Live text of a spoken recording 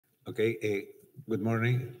Okay, good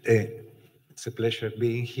morning. It's a pleasure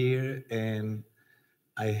being here, and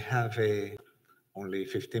I have only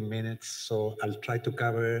 15 minutes, so I'll try to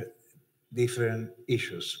cover different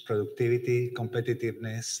issues: productivity,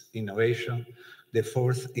 competitiveness, innovation, the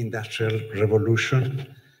fourth industrial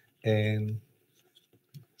revolution, and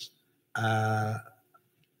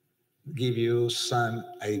give you some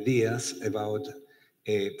ideas about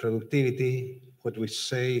productivity. What we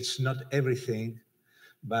say it's not everything,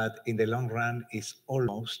 but in the long run, it's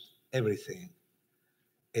almost everything.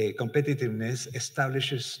 Competitiveness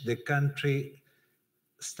establishes the country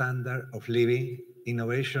standard of living.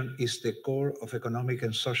 Innovation is the core of economic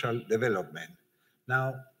and social development.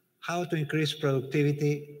 Now, how to increase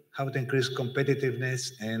productivity, how to increase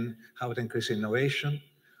competitiveness, and how to increase innovation?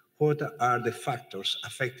 What are the factors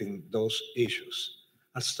affecting those issues?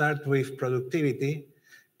 I'll start with productivity.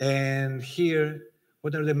 And here,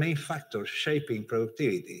 what are the main factors shaping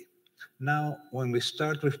productivity? Now, when we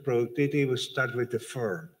start with productivity, we start with the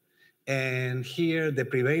firm. And here, the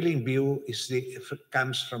prevailing view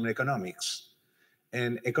comes from economics.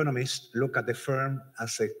 And economists look at the firm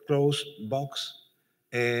as a closed box,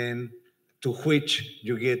 and to which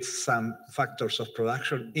you get some factors of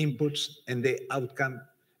production inputs, and the outcome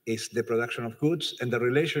is the production of goods, and the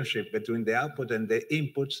relationship between the output and the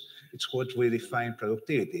inputs is what we define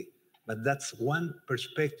productivity. But that's one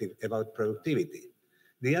perspective about productivity.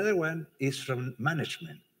 The other one is from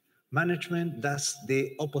management. Management does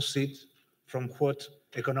the opposite from what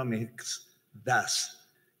economics does.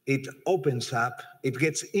 It opens up, it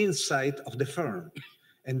gets inside of the firm.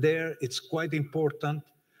 And there it's quite important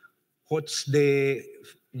what the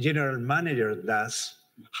general manager does,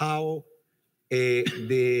 how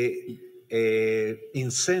the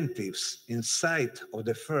incentives inside of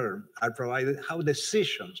the firm are provided, how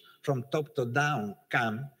decisions from top to down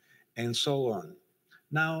come, and so on.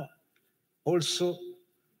 Now, also,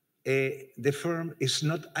 the firm is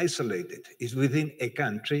not isolated. It's within a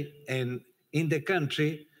country, and in the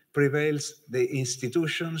country prevails the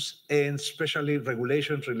institutions and especially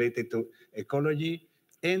regulations related to ecology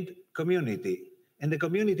and community. And the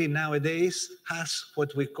community nowadays has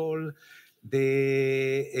what we call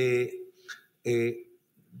the,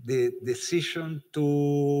 the decision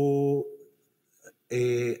to,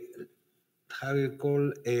 how you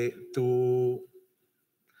call, to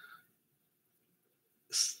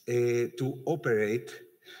operate,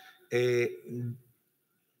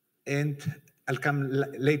 and I'll come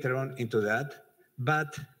later on into that.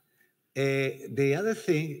 But the other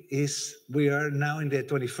thing is we are now in the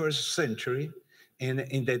 21st century, and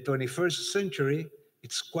in the 21st century,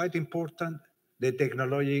 it's quite important, the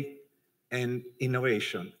technology and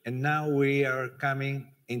innovation. And now we are coming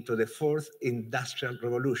into the fourth industrial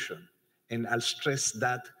revolution, and I'll stress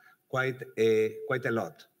that quite a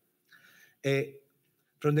lot.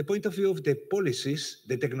 From the point of view of the policies,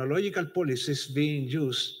 the technological policies being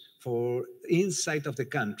used for inside of the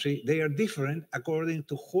country, they are different according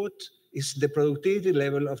to what is the productivity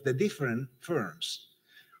level of the different firms.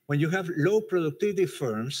 When you have low productivity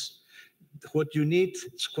firms, what you need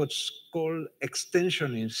is what's called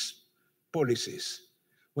extensionist policies.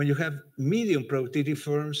 When you have medium productivity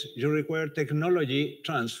firms, you require technology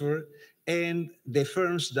transfer, and the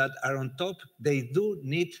firms that are on top, they do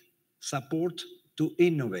need support to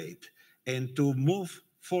innovate and to move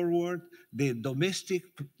forward the domestic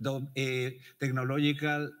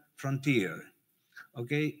technological frontier.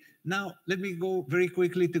 Okay, now let me go very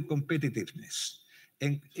quickly to competitiveness.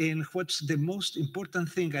 And what's the most important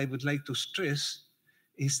thing I would like to stress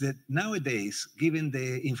is that nowadays, given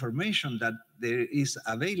the information that there is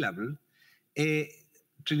available,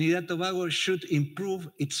 Trinidad Tobago should improve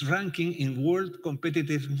its ranking in world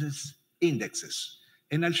competitiveness indexes.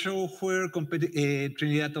 And I'll show where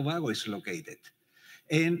Trinidad Tobago is located.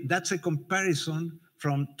 And that's a comparison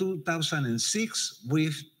from 2006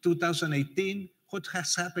 with 2018, what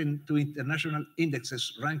has happened to international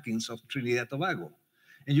indexes rankings of Trinidad Tobago.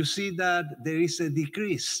 And you see that there is a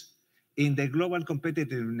decrease in the global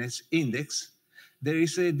competitiveness index. There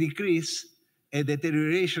is a decrease, a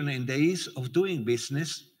deterioration in the ease of doing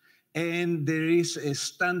business, and there is a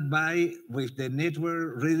standby with the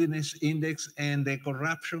network readiness index and the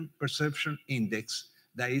corruption perception index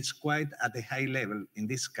that is quite at a high level in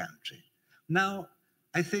this country. Now,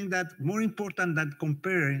 I think that more important than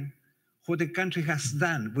comparing what the country has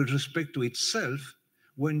done with respect to itself,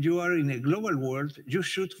 when you are in a global world, you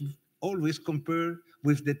should always compare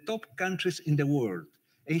with the top countries in the world.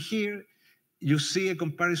 And here you see a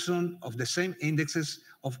comparison of the same indexes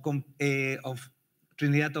of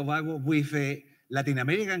Trinidad Tobago with a Latin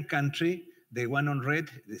American country, the one on red,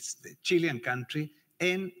 it's the Chilean country,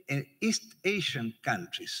 and East Asian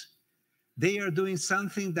countries. They are doing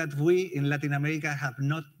something that we in Latin America have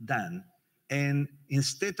not done. And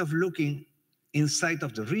instead of looking inside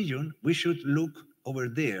of the region, we should look over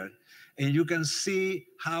there. And you can see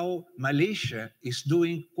how Malaysia is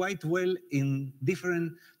doing quite well in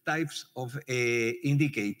different types of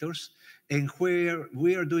indicators, and where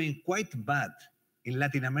we are doing quite bad in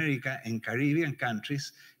Latin America and Caribbean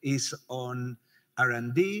countries is on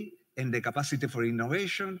R&D and the capacity for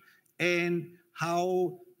innovation, and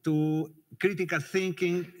how to critical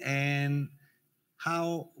thinking, and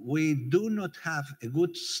how we do not have a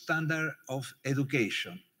good standard of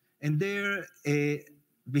education. And there,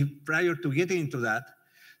 prior to getting into that,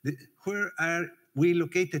 where are we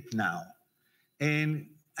located now? And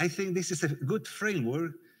I think this is a good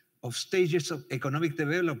framework of stages of economic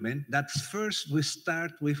development. That first we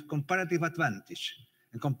start with comparative advantage.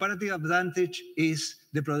 And comparative advantage is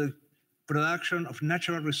the production of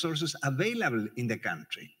natural resources available in the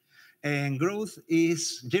country. And growth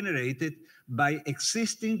is generated by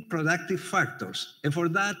existing productive factors. And for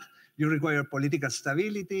that, you require political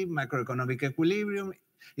stability, macroeconomic equilibrium,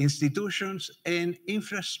 institutions, and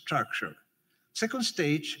infrastructure. Second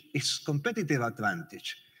stage is competitive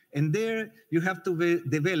advantage. And there you have to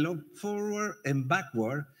develop forward and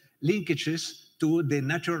backward linkages to the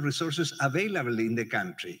natural resources available in the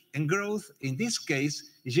country. And growth, in this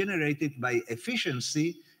case, is generated by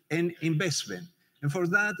efficiency and investment. And for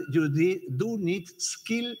that, you do need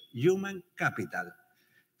skilled human capital,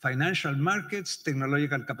 financial markets,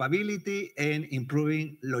 technological capability, and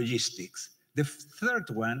improving logistics. The third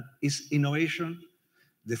one is innovation.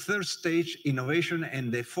 The third stage, innovation,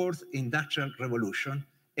 and the fourth, industrial revolution.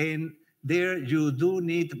 And there you do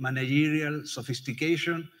need managerial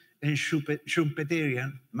sophistication and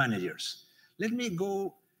Schumpeterian managers. Let me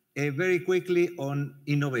go very quickly on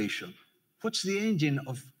innovation. What's the engine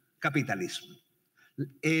of capitalism?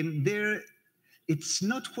 And there, it's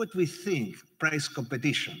not what we think, price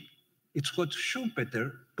competition. It's what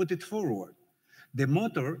Schumpeter put it forward. The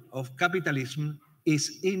motor of capitalism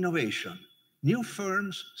is innovation. New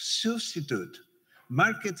firms substitute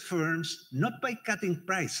market firms not by cutting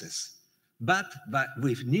prices, but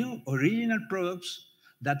with new original products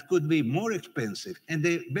that could be more expensive. And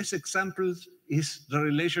the best example is the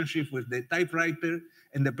relationship with the typewriter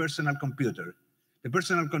and the personal computer. The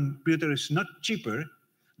personal computer is not cheaper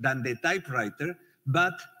than the typewriter,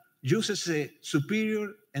 but uses a superior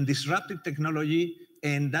and disruptive technology,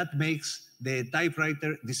 and that makes the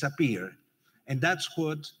typewriter disappear. And that's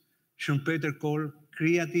what Schumpeter called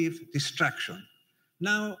creative distraction.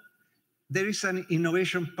 Now, there is an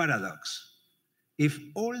innovation paradox. If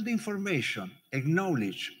all the information and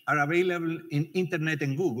knowledge are available in Internet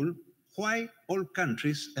and Google, why all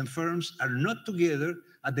countries and firms are not together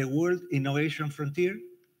at the world innovation frontier?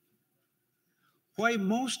 Why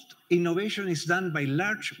most innovation is done by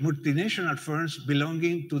large multinational firms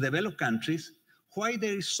belonging to developed countries? Why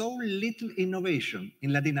there is so little innovation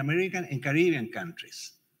in Latin American and Caribbean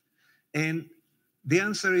countries? And the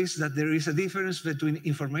answer is that there is a difference between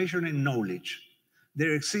information and knowledge.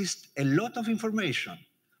 There exists a lot of information,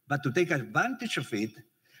 but to take advantage of it,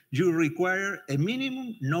 you require a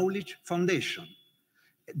minimum knowledge foundation.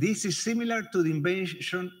 This is similar to the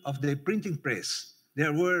invention of the printing press.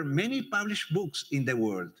 There were many published books in the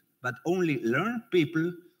world, but only learned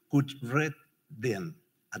people could read them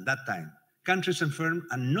at that time. Countries and firms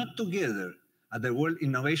are not together at the world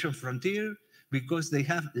innovation frontier because they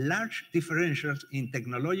have large differentials in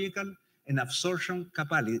technological and absorption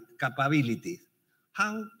capabilities.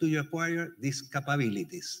 How do you acquire these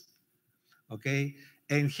capabilities? Okay,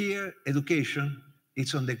 and here education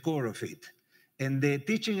is on the core of it. And the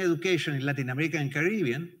teaching education in Latin America and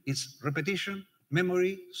Caribbean is repetition,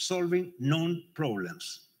 memory, solving known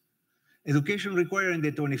problems. Education required in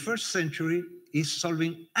the 21st century is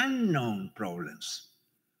solving unknown problems.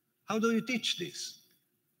 How do you teach this?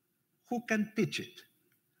 Who can teach it?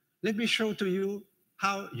 Let me show to you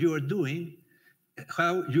how you are doing,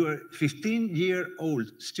 how your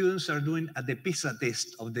 15-year-old students are doing at the PISA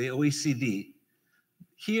test of the OECD.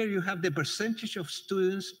 Here you have the percentage of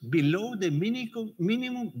students below the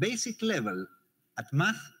minimum basic level at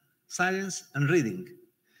math, science, and reading.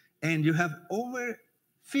 And you have over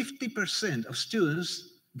 50% of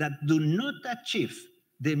students that do not achieve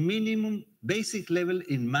the minimum basic level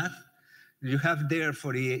in math. You have there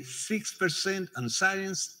 46% on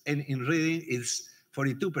science, and in reading it's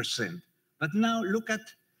 42%. But now look at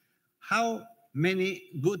how many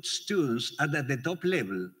good students are at the top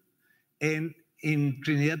level. And in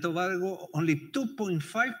Trinidad and Tobago, only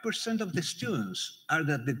 2.5% of the students are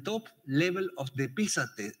at the top level of the PISA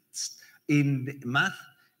test in math,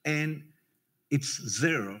 and it's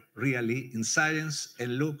 0 really in science,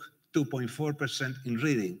 and look, 2.4% in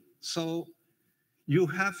reading. So you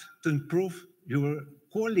have to improve your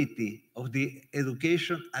quality of the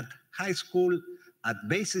education at high school, at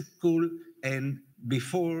basic school, and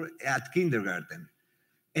before at kindergarten.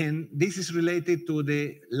 And this is related to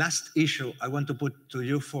the last issue I want to put to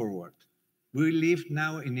you forward. We live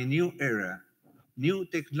now in a new era. New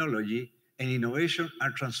technology and innovation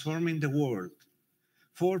are transforming the world.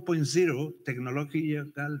 4.0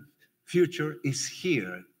 technological future is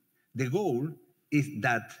here. The goal is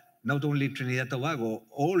that not only Trinidad and Tobago,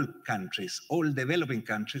 all countries, all developing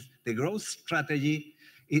countries, the growth strategy,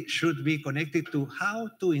 it should be connected to how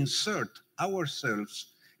to insert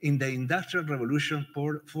ourselves in the Industrial Revolution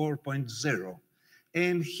 4.0.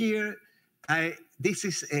 And here, this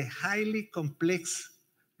is a highly complex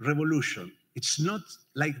revolution. It's not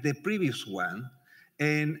like the previous one.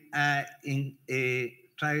 And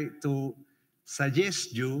try to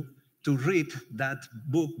suggest you to read that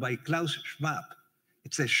book by Klaus Schwab.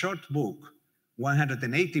 It's a short book,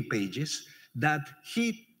 180 pages, that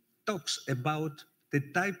he talks about the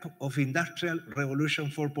type of Industrial Revolution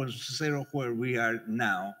 4.0 where we are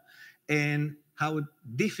now, and how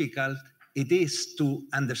difficult it is to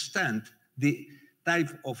understand the type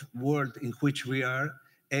of world in which we are.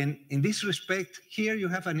 And in this respect, here you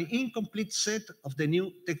have an incomplete set of the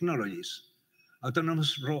new technologies: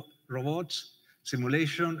 autonomous robots,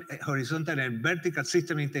 simulation, horizontal and vertical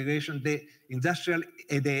system integration, the industrial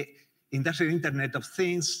Internet of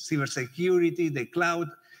Things, cybersecurity, the cloud,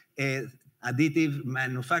 additive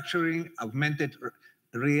manufacturing, augmented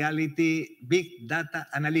reality, big data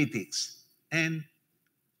analytics. And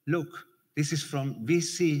look, this is from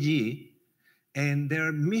BCG, and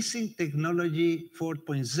they're missing technology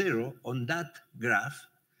 4.0 on that graph.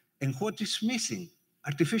 And what is missing?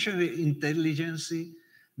 Artificial intelligence,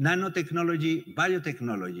 nanotechnology,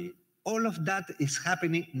 biotechnology. All of that is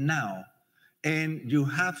happening now. And you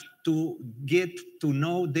have to get to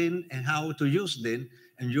know them and how to use them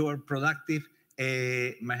in your productive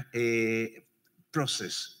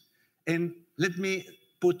process. And let me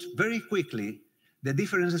put very quickly the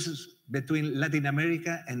differences between Latin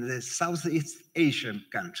America and the Southeast Asian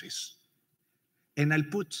countries. And I'll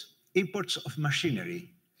put imports of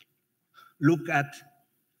machinery. Look at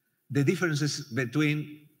the differences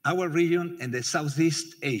between our region and the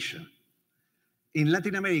Southeast Asia. In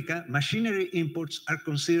Latin America, machinery imports are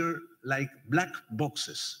considered like black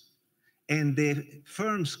boxes. And the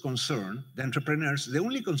firms concerned, the entrepreneurs, the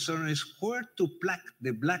only concern is where to plug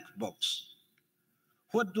the black box.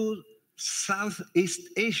 What do Southeast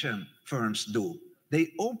Asian firms do?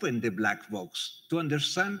 They open the black box to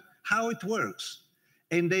understand how it works.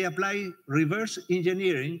 And they apply reverse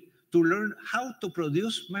engineering to learn how to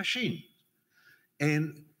produce machines.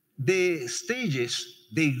 And the stages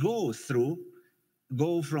they go through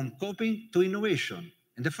go from copying to innovation.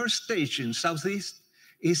 And the first stage in Southeast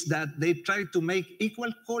is that they try to make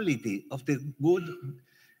equal quality of the good,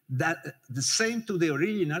 that the same to the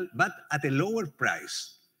original, but at a lower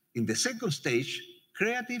price. In the second stage,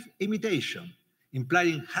 creative imitation,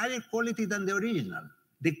 implying higher quality than the original.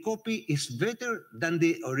 The copy is better than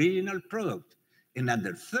the original product. And at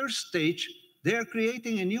the third stage, they are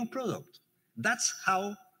creating a new product. That's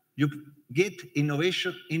how you get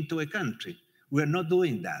innovation into a country. We're not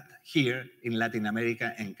doing that here in Latin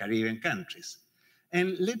America and Caribbean countries.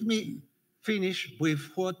 And let me finish with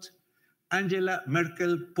what Angela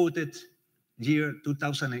Merkel put it year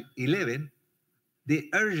 2011, the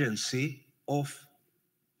urgency of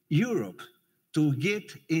Europe to get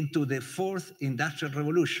into the fourth industrial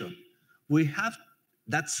revolution. We have,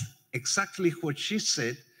 that's exactly what she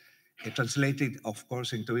said, translated, of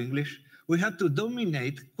course, into English. We have to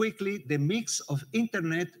dominate quickly the mix of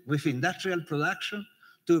internet with industrial production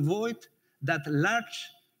to avoid that large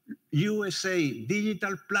USA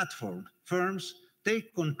digital platform firms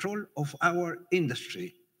take control of our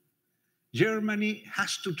industry. Germany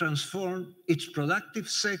has to transform its productive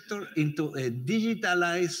sector into a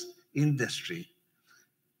digitalized industry.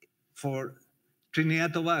 For Trinidad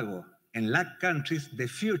and Tobago and LAC countries, the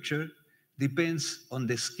future depends on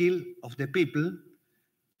the skill of the people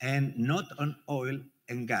and not on oil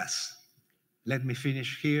and gas. Let me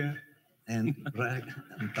finish here and write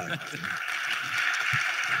and talk.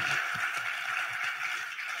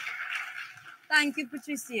 Thank you,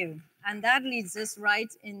 Patricio. And that leads us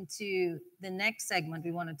right into the next segment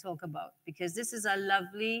we want to talk about, because this is a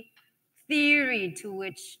lovely theory to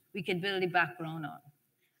which we can build a background on.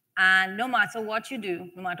 And no matter what you do,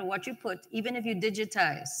 no matter what you put, even if you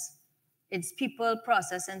digitize, it's people,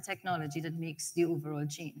 process, and technology that makes the overall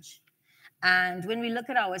change. And when we look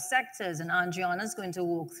at our sectors, and Andriana's going to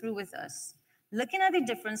walk through with us, looking at the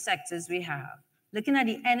different sectors we have, looking at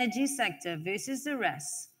the energy sector versus the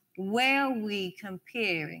rest, where are we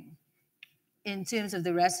comparing in terms of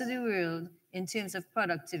the rest of the world, in terms of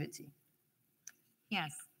productivity?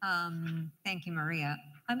 Yes, thank you, Maria.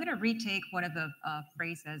 I'm going to retake one of the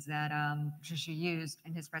phrases that Patricia used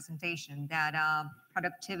in his presentation, that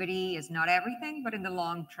productivity is not everything, but in the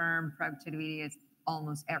long term, productivity is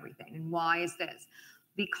almost everything. And why is this?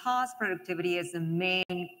 Because productivity is the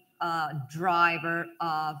main driver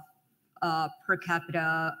of per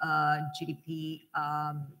capita GDP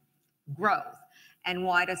growth. And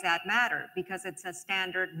why does that matter? Because it's a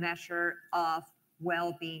standard measure of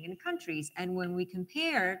well-being in countries. And when we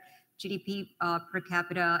compare GDP per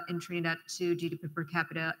capita in Trinidad to GDP per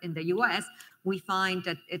capita in the US, we find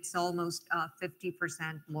that it's almost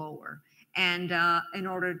 50% lower. And in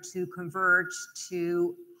order to converge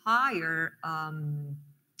to higher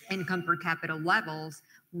income per capita levels,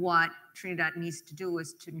 what Trinidad needs to do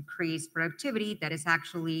is to increase productivity. That is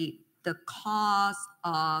actually the cause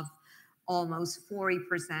of almost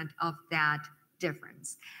 40% of that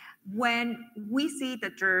difference. When we see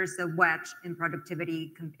that there's a wedge in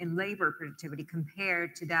productivity, in labor productivity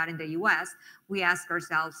compared to that in the US, we ask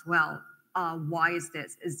ourselves, well, why is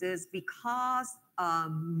this? Is this because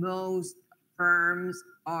most firms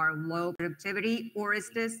are low productivity, or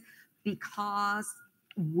is this because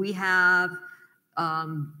we have a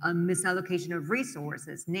misallocation of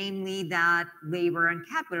resources, namely that labor and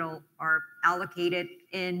capital are allocated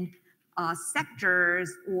in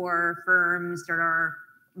sectors or firms that are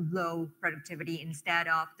low productivity instead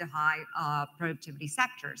of the high productivity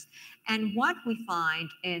sectors? And what we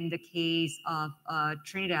find in the case of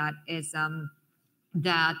Trinidad is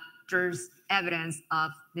that there's evidence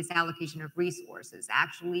of misallocation of resources.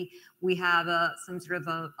 Actually, we have some sort of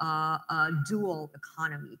a dual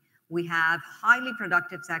economy. We have highly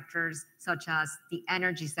productive sectors such as the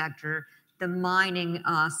energy sector, the mining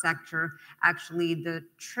sector, actually the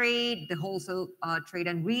trade, the wholesale trade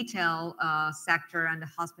and retail sector, and the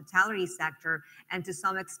hospitality sector, and to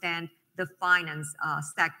some extent the finance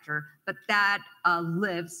sector. But that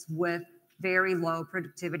lives with very low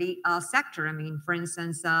productivity sector. I mean, for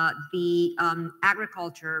instance, the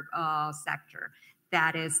agriculture sector,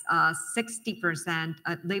 that is 60%,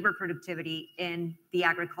 labor productivity in the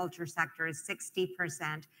agriculture sector is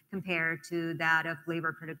 60% compared to that of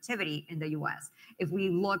labor productivity in the US. If we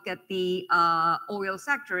look at the oil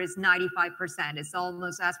sector, it's 95%. It's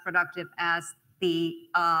almost as productive as the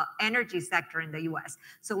energy sector in the US.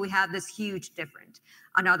 So we have this huge difference.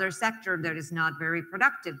 Another sector that is not very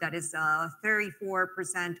productive, that is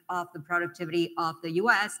 34% of the productivity of the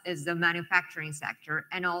US, is the manufacturing sector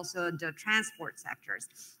and also the transport sectors.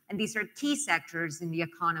 And these are key sectors in the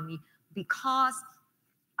economy because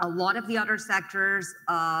a lot of the other sectors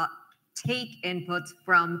take inputs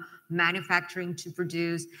from manufacturing to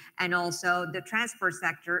produce, and also the transport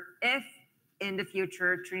sector, if in the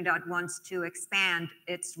future Trinidad wants to expand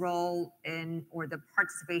its role in, or the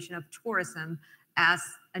participation of tourism as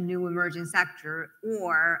a new emerging sector,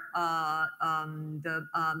 or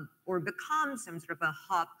or become some sort of a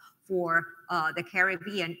hub for the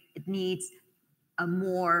Caribbean, it needs a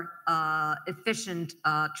more efficient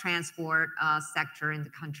transport sector in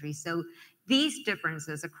the country. So these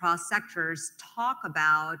differences across sectors talk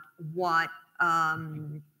about what a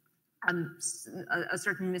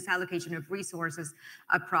certain misallocation of resources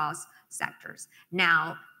across sectors.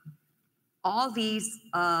 Now, all these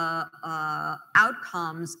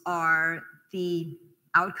outcomes are the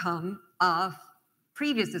outcome of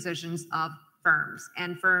previous decisions of firms,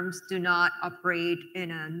 and firms do not operate in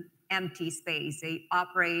an empty space. They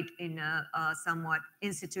operate in a somewhat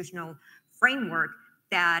institutional framework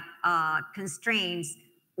that constrains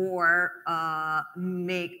or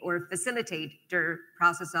make or facilitate their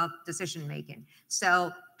process of decision making.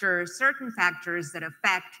 So there are certain factors that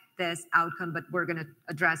affect this outcome, but we're going to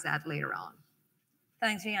address that later on.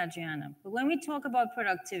 Thanks, Adriana. But when we talk about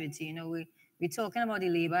productivity, you know, we're talking about the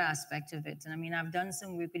labor aspect of it. And I mean, I've done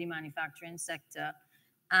some work with the manufacturing sector,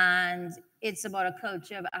 and it's about a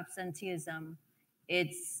culture of absenteeism.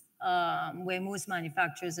 It's where most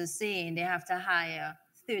manufacturers are saying they have to hire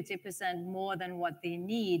 30% more than what they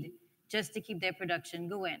need just to keep their production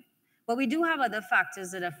going. But we do have other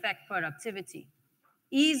factors that affect productivity.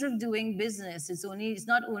 Ease of doing business, it's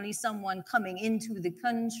not only someone coming into the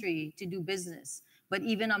country to do business, but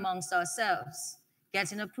even amongst ourselves,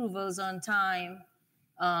 getting approvals on time,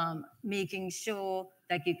 making sure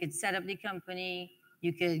that you could set up the company,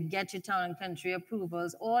 you could get your town and country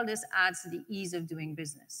approvals. All this adds to the ease of doing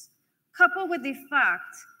business. Coupled with the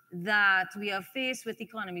fact that we are faced with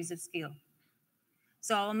economies of scale.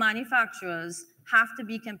 So our manufacturers have to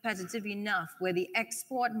be competitive enough where the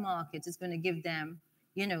export market is going to give them,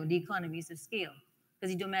 you know, the economies of scale,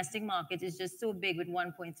 because the domestic market is just so big with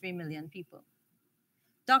 1.3 million people.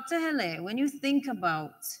 Dr. Hilaire, when you think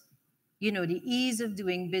about, you know, the ease of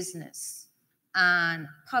doing business and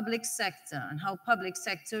public sector and how public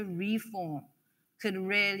sector reform could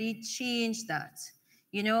really change that,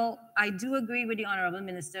 you know, I do agree with the Honorable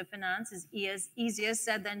Minister of Finance. It's easier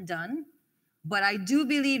said than done. But I do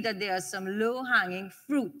believe that there are some low-hanging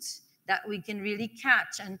fruit that we can really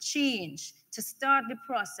catch and change to start the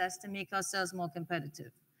process to make ourselves more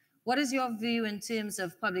competitive. What is your view in terms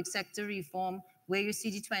of public sector reform, where you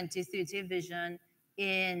see the 2030 vision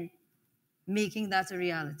in making that a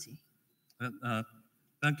reality?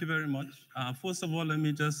 Thank you very much. First of all, let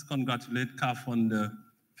me just congratulate CAF on the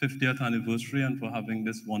 50th anniversary and for having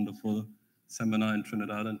this wonderful seminar in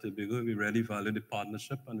Trinidad and Tobago. We really value the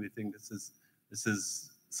partnership, and we think this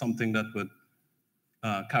is something that would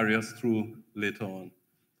carry us through later on.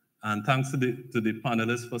 And thanks to the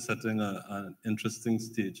panelists for setting an interesting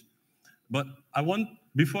stage. But I want,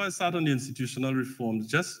 before I start on the institutional reforms,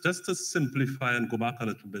 just to simplify and go back a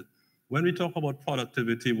little bit. When we talk about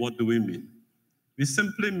productivity, what do we mean? We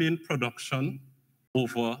simply mean production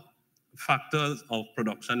over factors of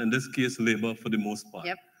production, in this case, labor for the most part.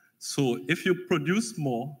 Yep. So if you produce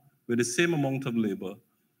more with the same amount of labor,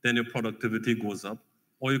 then your productivity goes up.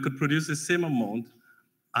 Or you could produce the same amount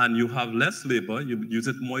and you have less labor, you use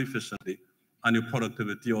it more efficiently, and your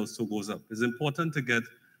productivity also goes up. It's important to get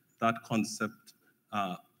that concept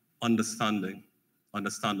understandable.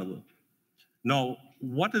 Now,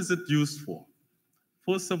 what is it used for?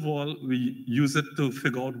 First of all, we use it to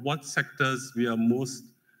figure out what sectors we are most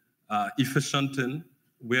efficient in,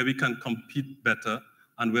 where we can compete better,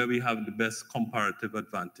 and where we have the best comparative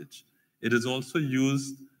advantage. It is also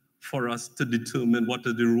used for us to determine what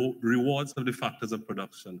are the rewards of the factors of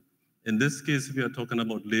production. In this case, if we are talking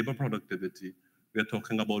about labor productivity, we are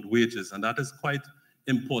talking about wages, and that is quite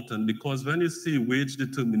important because when you see wage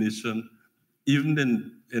determination, even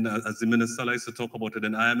in as the minister likes to talk about it,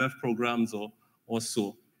 in IMF programs or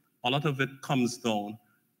so, a lot of it comes down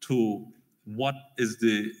to what is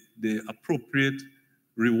the appropriate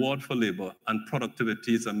reward for labor, and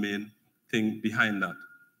productivity is a main thing behind that.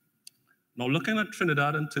 Now, looking at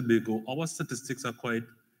Trinidad and Tobago, our statistics are quite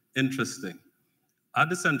interesting. At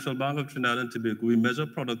the Central Bank of Trinidad and Tobago, we measure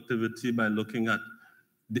productivity by looking at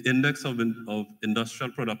the index of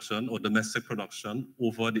industrial production or domestic production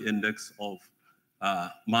over the index of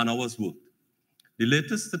man-hours worked. The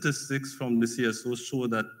latest statistics from the CSO show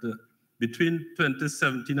that between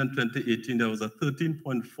 2017 and 2018, there was a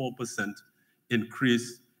 13.4%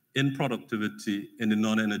 increase in productivity in the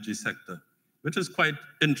non-energy sector, which is quite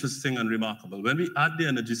interesting and remarkable. When we add the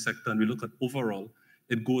energy sector and we look at overall,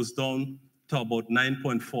 it goes down to about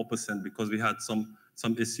 9.4% because we had some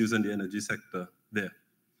issues in the energy sector there.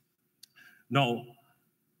 Now,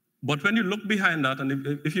 but when you look behind that,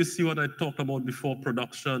 and if you see what I talked about before,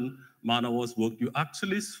 production, man-hours work, you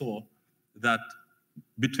actually saw that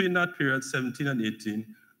between that period, 17 and 18,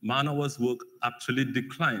 man-hours work actually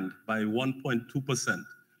declined by 1.2%.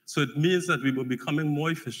 So it means that we were becoming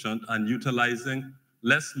more efficient and utilizing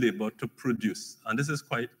less labor to produce. And this is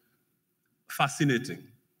quite fascinating.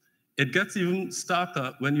 It gets even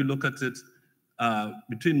starker when you look at it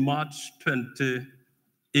between March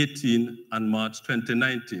 2018 and March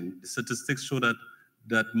 2019. The statistics show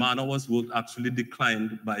that man-hours work actually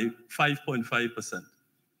declined by 5.5%.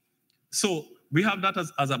 So we have that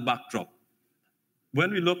as a backdrop.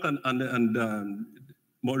 When we look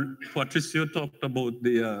Patricio talked about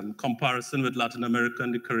the comparison with Latin America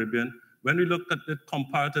and the Caribbean. When we looked at it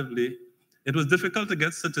comparatively, it was difficult to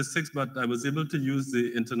get statistics, but I was able to use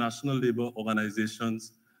the International Labour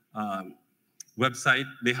Organization's website.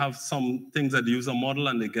 They have some things that use a model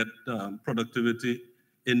and they get productivity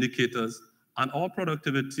indicators. And our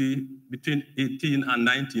productivity between 18 and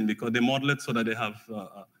 19, because they model it so that they have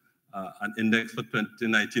an index for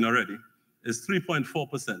 2019 already, is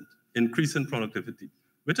 3.4% increase in productivity,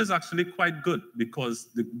 which is actually quite good because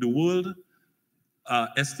the world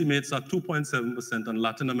estimates are 2.7% and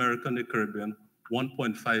Latin America and the Caribbean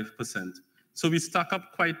 1.5%. So we stack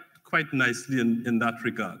up quite nicely in that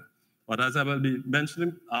regard. But as I will be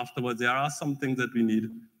mentioning afterwards, there are some things that we need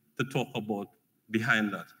to talk about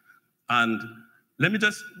behind that. And let me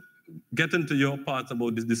just get into your part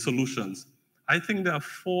about the solutions. I think there are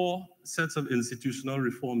 4 sets of institutional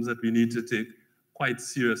reforms that we need to take quite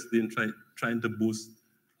seriously in trying to boost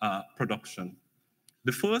production.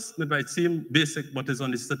 The first, it might seem basic, but is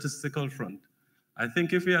on the statistical front. I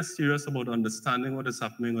think if we are serious about understanding what is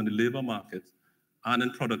happening on the labor market and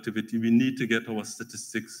in productivity, we need to get our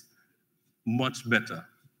statistics much better.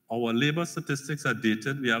 Our labor statistics are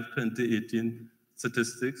dated. We have 2018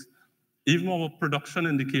 statistics. Even our production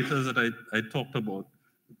indicators that I talked about,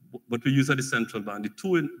 what we use at the central bank,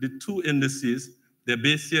 the two indices, their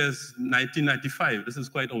base year is 1995. This is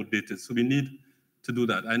quite outdated, so we need to do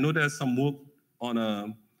that. I know there's some work on,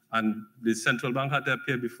 and the central bank had to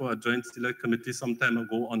appear before a joint select committee some time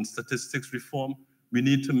ago on statistics reform. We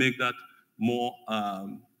need to make that more,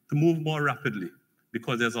 to move more rapidly,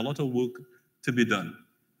 because there's a lot of work to be done.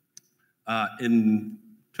 In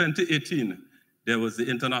 2018, there was the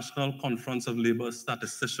International Conference of Labor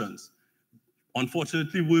Statisticians.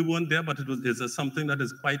 Unfortunately, we weren't there, but it's something that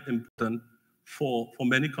is quite important for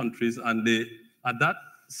many countries. And at that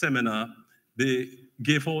seminar, they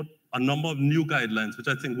gave out a number of new guidelines, which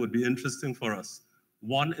I think would be interesting for us.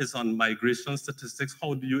 One is on migration statistics.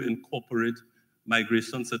 How do you incorporate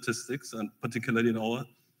migration statistics, and particularly in our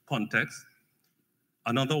context?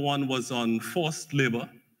 Another one was on forced labor.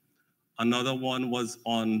 Another one was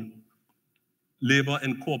on labor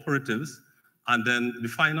in cooperatives. And then the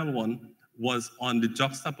final one was on the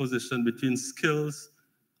juxtaposition between skills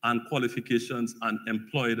and qualifications and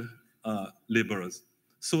employed laborers.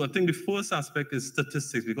 So I think the first aspect is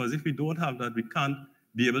statistics, because if we don't have that, we can't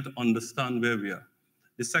be able to understand where we are.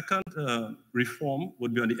 The second reform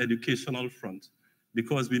would be on the educational front,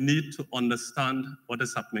 because we need to understand what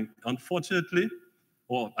is happening. Unfortunately,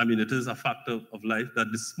 it is a fact of life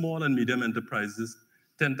that the small and medium enterprises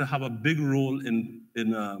tend to have a big role in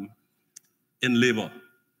labor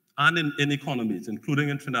and in economies, including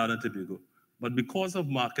in Trinidad and Tobago. But because of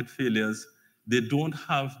market failures, they don't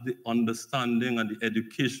have the understanding and the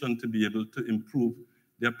education to be able to improve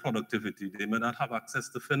their productivity. They may not have access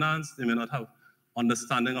to finance. They may not have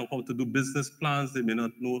understanding of how to do business plans. They may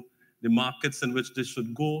not know the markets in which they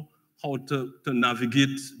should go, how to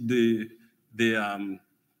navigate the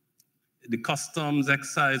customs,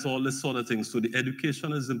 excise, all this sort of things. So the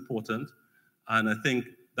education is important, and I think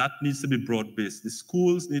that needs to be broad-based. The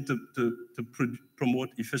schools need to promote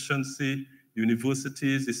efficiency.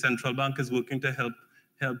 Universities, the central bank is working to help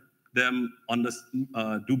them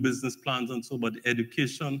do business plans and so, but the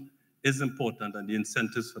education is important and the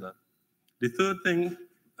incentives for that. The third thing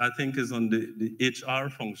I think is on the HR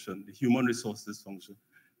function, the human resources function,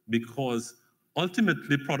 because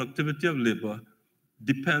ultimately productivity of labor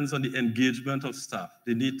depends on the engagement of staff.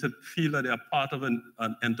 They need to feel that they are part of an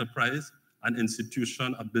enterprise, an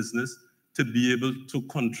institution, a business, to be able to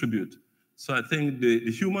contribute. So I think the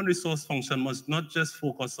human resource function must not just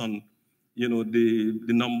focus on, the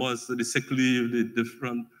numbers, the sick leave, the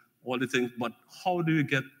different, all the things, but how do you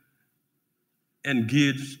get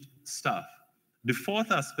engaged staff? The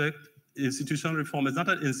fourth aspect, institutional reform, is not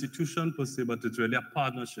an institution per se, but it's really a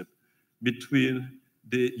partnership between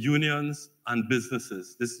the unions and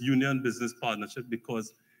businesses, this union-business partnership,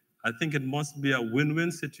 because I think it must be a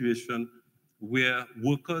win-win situation where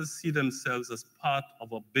workers see themselves as part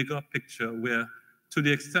of a bigger picture, where to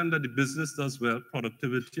the extent that the business does well,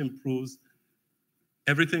 productivity improves,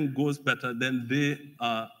 everything goes better, then they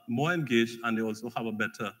are more engaged and they also have a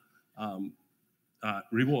better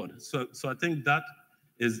reward. So I think that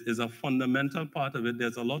is a fundamental part of it.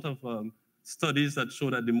 There's a lot of studies that show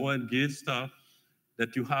that the more engaged staff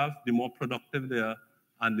that you have, the more productive they are,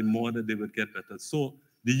 and the more that they would get better. So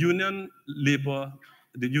the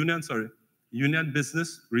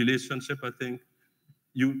union-business relationship, I think,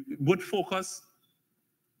 you would focus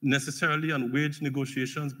necessarily on wage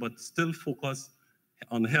negotiations, but still focus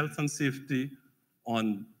on health and safety,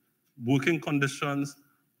 on working conditions,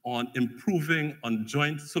 on improving on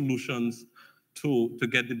joint solutions to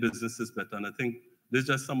get the businesses better. And I think there's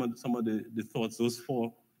just some of the thoughts, those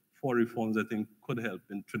four reforms I think could help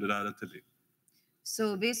in Trinidad and Tobago.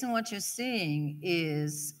 So based on what you're saying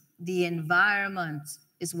is the environment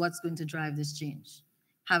is what's going to drive this change.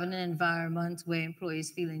 Having an environment where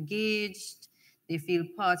employees feel engaged, they feel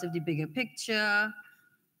part of the bigger picture,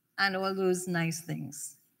 and all those nice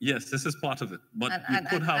things. Yes, this is part of it. But we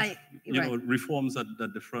could have reforms at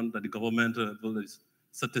the front, at the government level,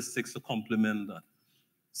 statistics to complement that.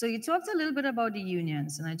 So you talked a little bit about the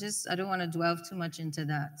unions, and I don't want to dwell too much into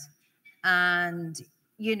that. And,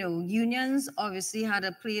 unions obviously had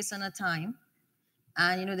a place and a time.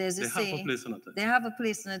 And, there's a saying. They have a place and a time. They have a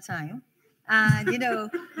place and a time.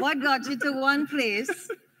 And, what got you to one place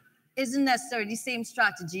isn't necessarily the same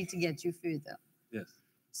strategy to get you further. Yes.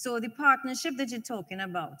 So the partnership that you're talking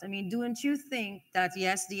about, don't you think that,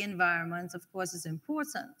 yes, the environment, of course, is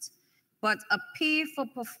important, but a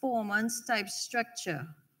pay-for-performance type structure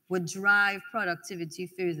would drive productivity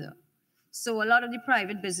further. So a lot of the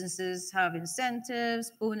private businesses have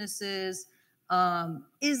incentives, bonuses.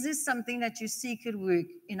 Is this something that you see could work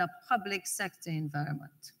in a public sector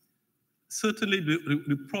environment? Certainly,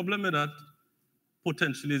 the problem with that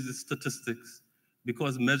potentially is the statistics,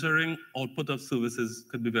 because measuring output of services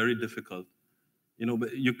could be very difficult. You know, but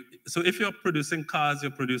so if you're producing cars,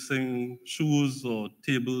 you're producing shoes or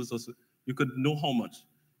tables, or so, you could know how much.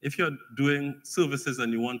 If you're doing services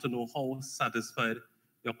and you want to know how satisfied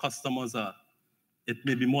your customers are, it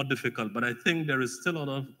may be more difficult. But I think there is still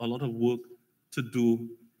a lot of work to do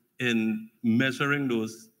in measuring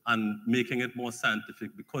those and making it more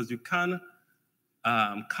scientific, because you can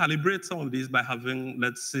calibrate some of these by having,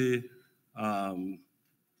 let's say,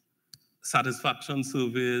 satisfaction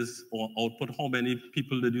surveys or output. How many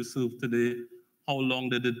people did you serve today? How long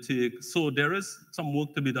did it take? So there is some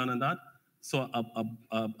work to be done in that. So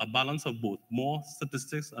a balance of both, more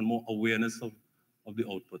statistics and more awareness of the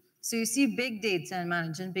output. So you see big data and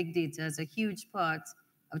managing big data as a huge part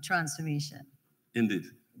of transformation. Indeed.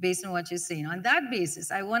 Based on what you're saying. On that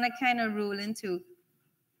basis, I want to kind of roll into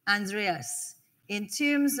Andreas in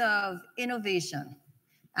terms of innovation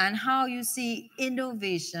and how you see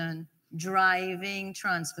innovation driving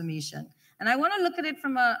transformation. And I want to look at it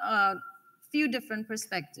from a few different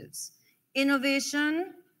perspectives.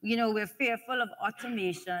 Innovation, you know, we're fearful of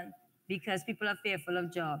automation because people are fearful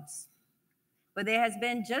of jobs. But there has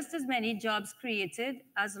been just as many jobs created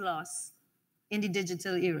as lost in the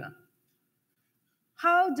digital era.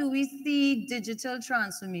 How do we see digital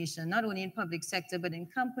transformation, not only in public sector, but in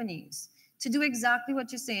companies, to do exactly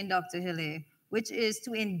what you're saying, Dr. Hilaire, which is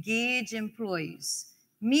to engage employees,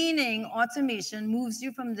 meaning automation moves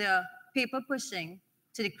you from the paper pushing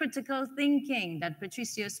to the critical thinking that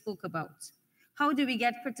Patricia spoke about. How do we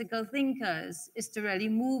get critical thinkers is to really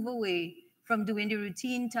move away from doing the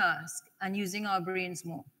routine task and using our brains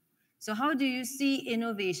more. So how do you see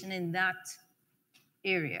innovation in that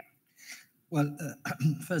area? Well,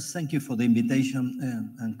 first, thank you for the invitation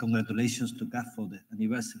and congratulations to CAF for the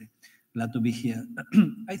anniversary. Glad to be here.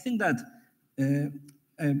 I think that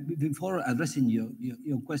before addressing your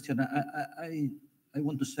question, I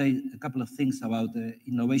want to say a couple of things about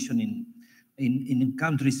innovation in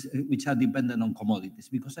countries which are dependent on commodities,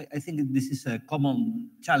 because I think this is a common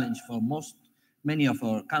challenge for many of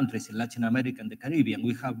our countries in Latin America and the Caribbean.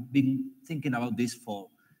 We have been thinking about this for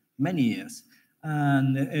many years.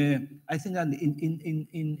 And I think that in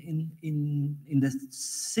the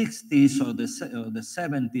 60s or the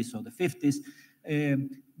 70s or the 50s,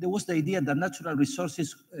 there was the idea that natural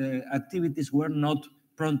resources activities were not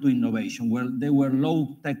prone to innovation, where they were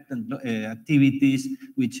low-tech activities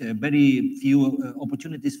with very few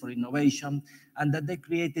opportunities for innovation, and that they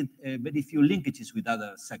created very few linkages with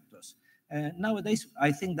other sectors. Nowadays,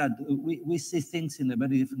 I think that we see things in a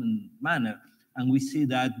very different manner. And we see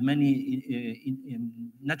that many in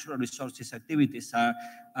natural resources activities are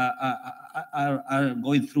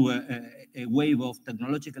going through a wave of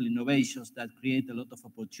technological innovations that create a lot of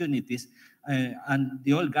opportunities. And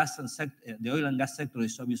the oil and gas sector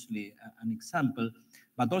is obviously an example,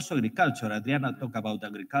 but also agriculture. Adriana talked about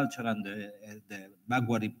agriculture and the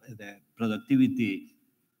backward the productivity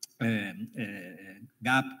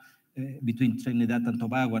gap between Trinidad and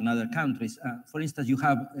Tobago and other countries. For instance, you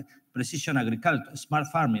have precision agriculture, smart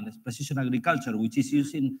farming, precision agriculture, which is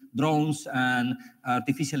using drones and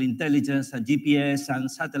artificial intelligence and GPS and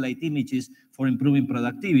satellite images for improving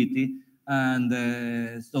productivity. And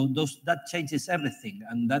so that changes everything.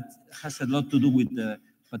 And that has a lot to do with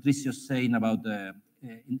Patricia's saying about the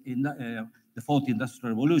fourth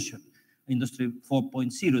industrial revolution. Industry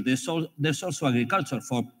 4.0. There's also agriculture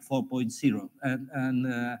 4.0,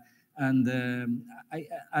 and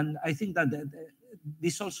I think that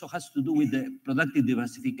this also has to do with the productive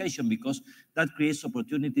diversification, because that creates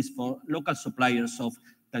opportunities for local suppliers of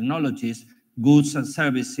technologies, goods and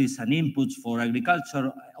services and inputs for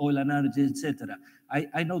agriculture, oil and energy, etc.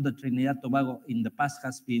 I know that Trinidad and Tobago in the past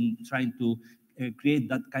has been trying to create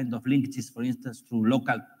that kind of linkages, for instance, through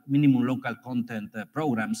minimum local content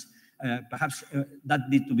programs. Perhaps that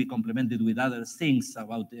need to be complemented with other things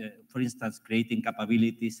about, for instance, creating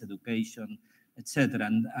capabilities, education, etc.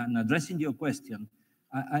 And addressing your question,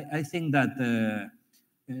 I think that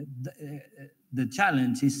the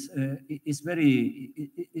challenge is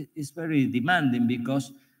very demanding,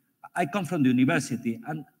 because I come from the university,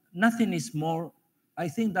 and nothing is more. I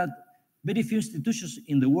think that very few institutions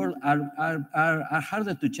in the world are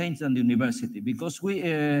harder to change than the university, because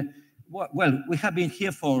well, we have been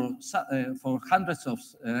here for hundreds of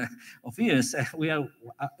years. We are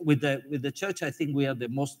with the church. I think we are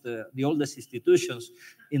the oldest institutions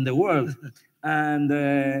in the world. And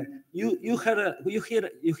you hear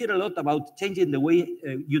a lot about changing the way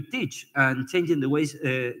you teach and changing the ways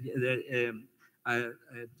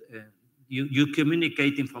you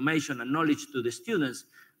communicate information and knowledge to the students.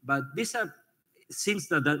 But these are things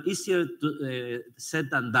that are easier to said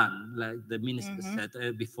than done, like the minister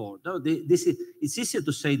said before. No, it's easier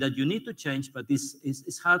to say that you need to change, but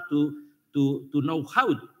it's hard to know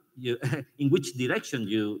how you, in which direction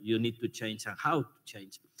you need to change and how to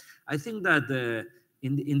change. I think that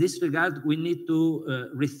in this regard, we need to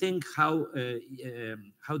rethink how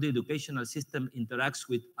the educational system interacts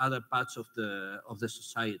with other parts of the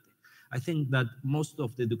society. I think that most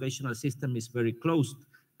of the educational system is very closed,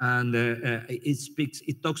 and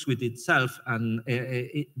it talks with itself, and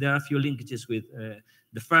there are a few linkages with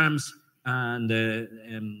the firms and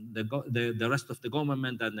the rest of the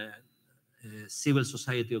government and civil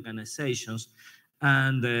society organizations,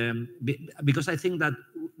 and because I think that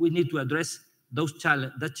we need to address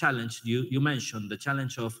that challenge you mentioned, the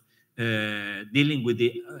challenge of dealing with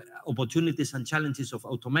the opportunities and challenges of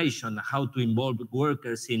automation, how to involve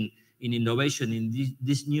workers in innovation in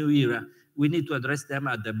this new era. We need to address them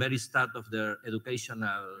at the very start of their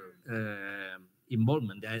educational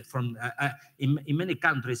involvement. In many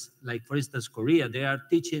countries, like for instance Korea, they are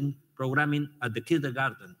teaching programming at the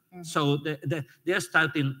kindergarten. So they are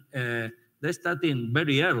starting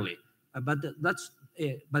very early.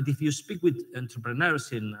 But if you speak with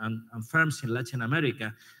entrepreneurs and firms in Latin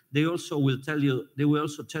America, they will also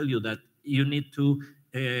tell you that you need to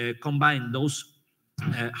combine those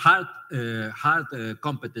hard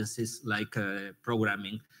competencies like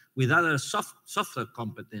programming with other softer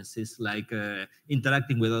competencies like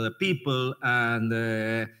interacting with other people and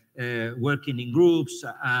working in groups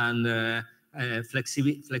and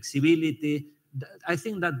flexibility. I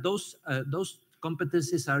think that those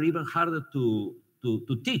competencies are even harder to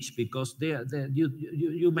teach, because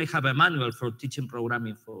you may have a manual for teaching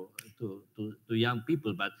programming to young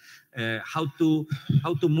people, but how to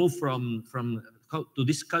move to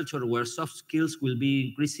this culture where soft skills will be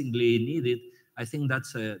increasingly needed, I think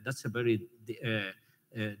that's a very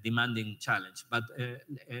demanding challenge. But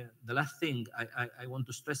the last thing I want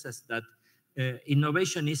to stress is that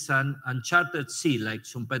innovation is an uncharted sea, like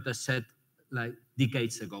Schumpeter said like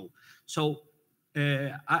decades ago. So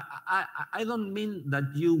I don't mean that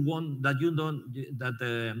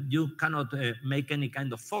you cannot make any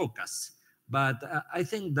kind of forecasts, but I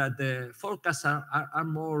think that the forecasts are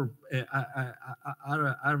more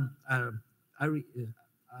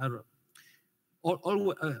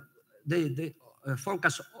the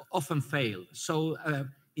forecasts often fail. So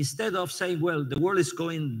instead of saying, well, the world is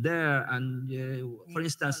going there, and for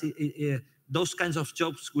instance, those kinds of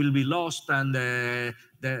jobs will be lost, and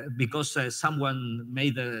because someone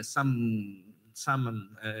made some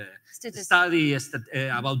study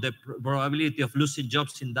about the probability of losing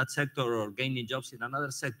jobs in that sector or gaining jobs in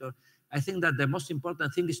another sector. I think that the most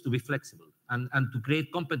important thing is to be flexible and to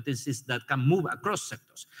create competencies that can move across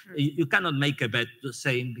sectors. You cannot make a bet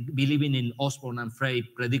saying, believing in Osborne and Frey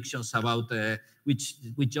predictions about which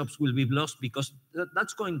jobs will be lost, because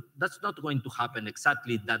that's not going to happen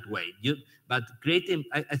exactly that way. But creating,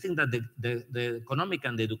 I think that the economic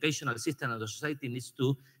and the educational system of the society needs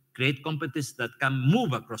to create competencies that can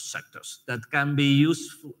move across sectors, that can be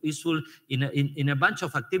useful in a bunch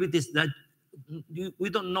of activities that we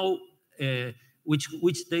don't know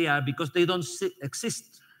which they are, because they don't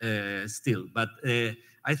exist still. But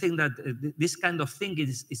I think that this kind of thing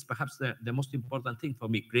is perhaps the most important thing for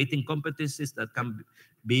me, creating competencies that can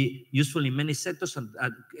be useful in many sectors,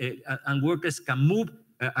 and workers can move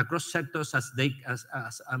across sectors as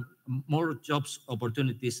more jobs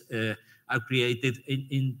opportunities are created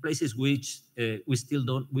in places which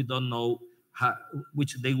we don't know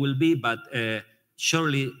which they will be, but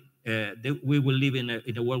surely we will live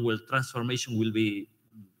in a world where transformation will be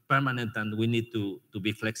permanent, and we need to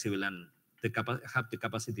be flexible and have the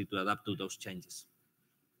capacity to adapt to those changes.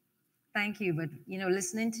 Thank you. But,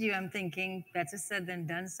 listening to you, I'm thinking better said than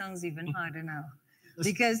done sounds even harder now.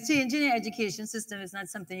 Because changing your education system is not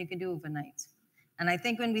something you can do overnight. And I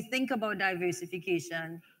think when we think about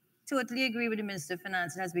diversification, totally agree with the Minister of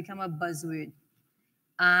Finance, it has become a buzzword.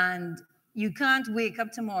 And you can't wake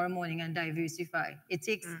up tomorrow morning and diversify. It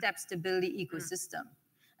takes steps to build the ecosystem.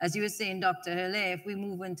 As you were saying, Dr. Hele, if we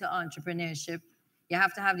move into entrepreneurship, you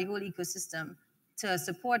have to have the whole ecosystem to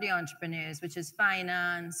support the entrepreneurs, which is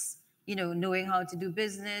finance, knowing how to do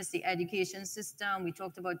business, the education system. We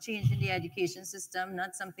talked about changing the education system,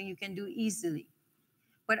 not something you can do easily.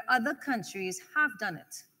 But other countries have done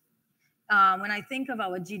it. When I think of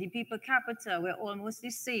our GDP per capita, we're almost the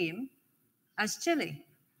same as Chile.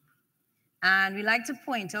 And we like to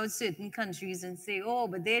point out certain countries and say, oh,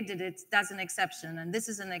 but they did it, that's an exception, and this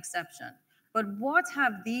is an exception. But what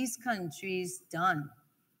have these countries done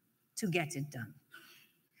to get it done?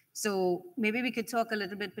 So maybe we could talk a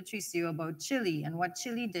little bit, Patricio, about Chile and what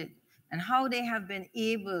Chile did and how they have been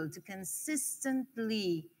able to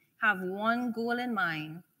consistently have one goal in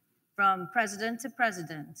mind from president to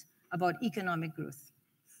president about economic growth.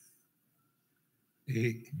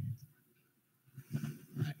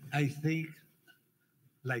 I think,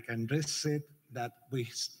 like Andres said, that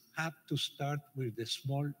we have to start with the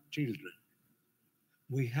small children.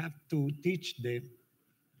 We have to teach them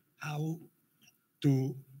how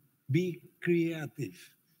to be creative.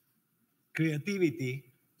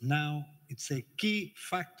 Creativity now, it's a key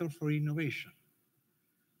factor for innovation.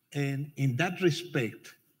 And in that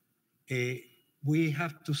respect, we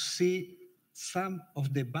have to see some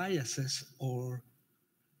of the biases or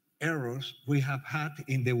errors we have had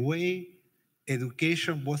in the way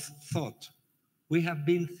education was thought. We have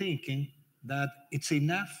been thinking that it's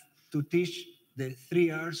enough to teach the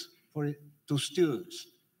 3 R's to students,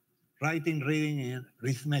 writing, reading, and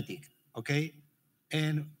arithmetic, okay?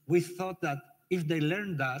 And we thought that if they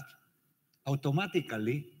learn that,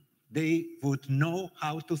 automatically, they would know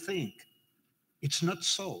how to think. It's not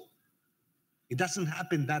so. It doesn't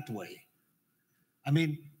happen that way. I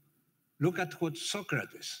mean, look at what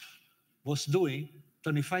Socrates was doing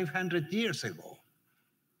 2,500 years ago,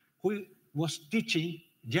 who was teaching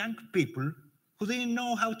young people who didn't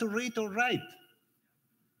know how to read or write.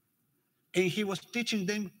 And he was teaching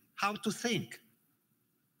them how to think.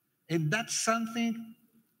 And that's something,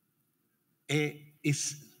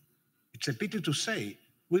 it's a pity to say,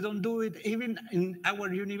 we don't do it even in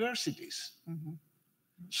our universities. Mm-hmm.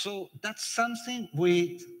 So that's something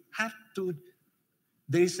we have to,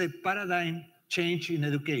 there is a paradigm change in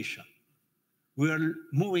education. We are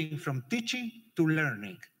moving from teaching to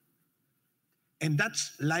learning. And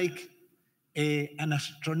that's like an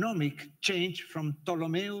astronomical change from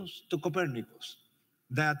Ptolemaios to Copernicus,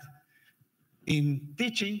 that in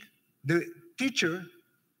teaching, the teacher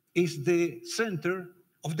is the center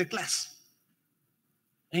of the class.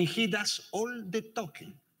 And he does all the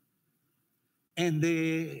talking. And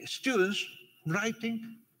the students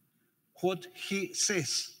writing what he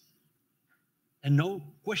says and no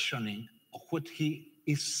questioning of what he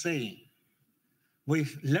is saying.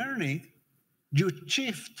 With learning, you're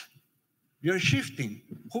shifting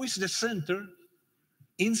who is the center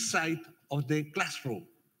inside of the classroom.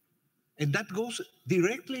 And that goes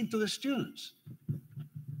directly into the students.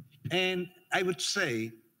 And I would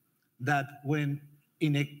say that when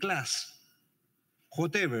in a class,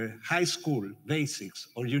 whatever, high school, basics,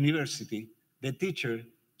 or university, the teacher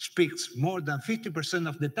speaks more than 50%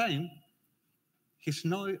 of the time, he's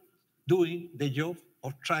not doing the job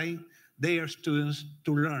of trying their students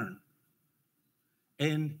to learn.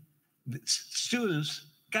 And the students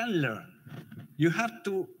can learn. You have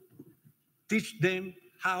to teach them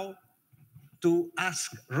how to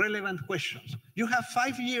ask relevant questions. You have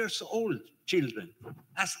 5-year-old children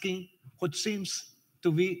asking what seems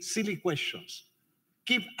to be silly questions.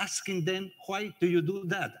 Keep asking them, why do you do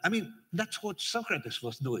that? I mean, that's what Socrates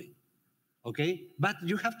was doing, okay? But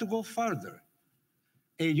you have to go further.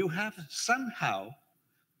 You have somehow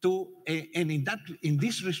to, and in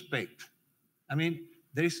this respect, I mean,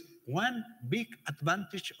 there is one big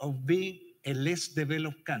advantage of being a less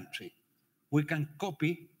developed country. We can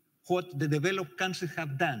copy what the developed countries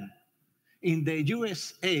have done. In the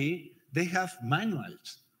USA, they have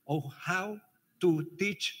manuals of how to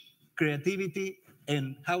teach creativity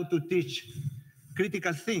and how to teach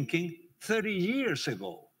critical thinking 30 years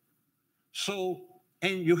ago. So,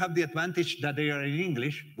 and you have the advantage that they are in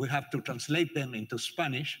English. We have to translate them into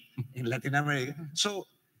Spanish in Latin America. So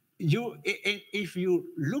if you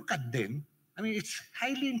look at them, I mean, it's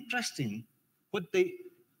highly interesting what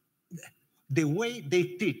the way they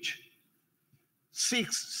teach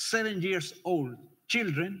 6-7 years old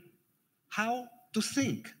children how to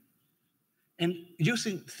think, and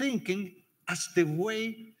using thinking as the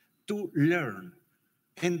way to learn.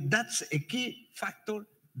 And that's a key factor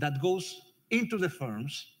that goes into the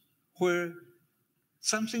firms, where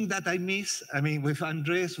something that I miss, I mean, with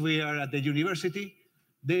Andres, we are at the university,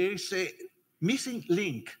 there is a missing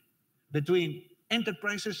link between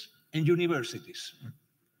enterprises and universities.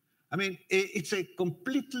 I mean, it's a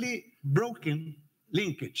completely broken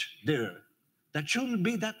linkage there. that shouldn't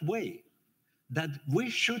be that way, that we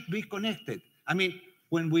should be connected. I mean,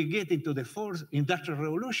 when we get into the fourth industrial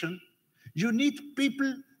revolution, you need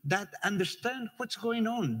people that understand what's going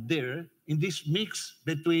on there in this mix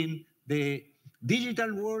between the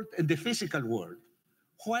digital world and the physical world.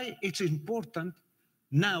 Why it's important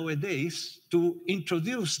nowadays to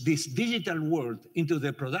introduce this digital world into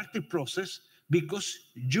the productive process, because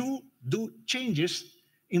you do changes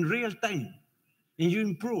in real time and you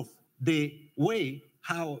improve the way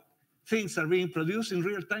how things are being produced in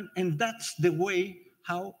real time, and that's the way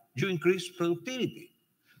how you increase productivity.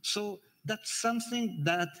 So that's something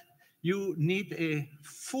that you need a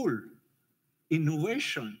full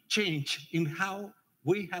innovation change in how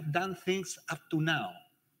we have done things up to now.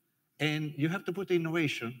 And you have to put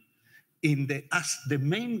innovation in as the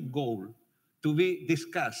main goal to be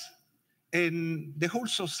discussed. And the whole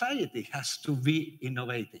society has to be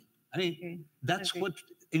innovating. I mean, that's what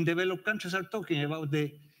in developed countries are talking about,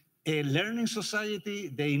 the learning society,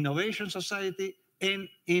 the innovation society, and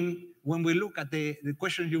when we look at the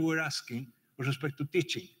question you were asking with respect to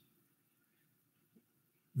teaching,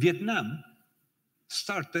 Vietnam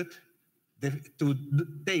started to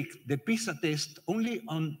take the PISA test only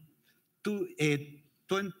on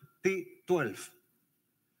 2012,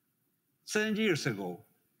 7 years ago.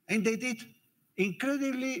 And they did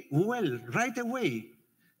incredibly well right away.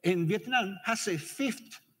 And Vietnam has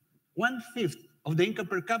one-fifth of the income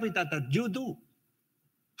per capita that you do.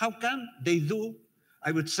 How come they do,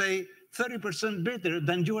 I would say, 30% better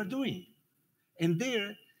than you are doing? And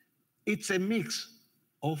there, it's a mix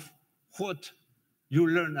of what you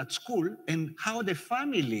learn at school and how the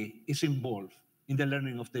family is involved in the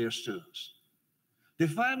learning of their students. The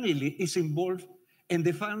family is involved, and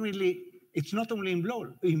the family, it's not only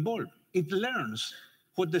involved, it learns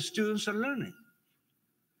what the students are learning.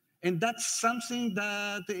 And that's something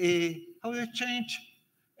that, how do you change?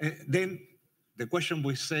 Then the question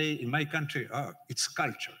we say in my country, it's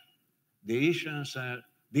culture. The Asians are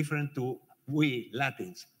different to we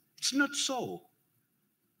Latins. It's not so.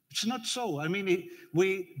 It's not so. I mean,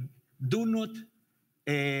 we do not,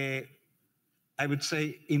 I would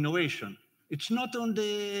say, innovation. It's not on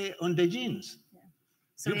the genes. Yeah.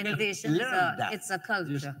 So innovation it's a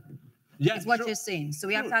culture. Yeah, it's what you're saying. So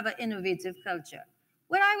we have to have an innovative culture.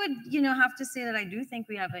 Well, I would, have to say that I do think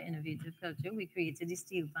we have an innovative culture. We created the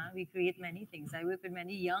steel plant. We create many things. I work with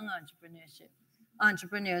many young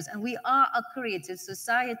entrepreneurs, and we are a creative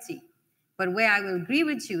society. But where I will agree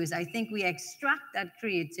with you is I think we extract that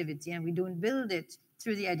creativity and we don't build it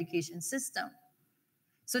through the education system.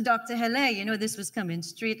 So Dr. Hele, this was coming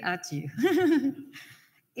straight at you.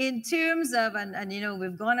 In terms of, and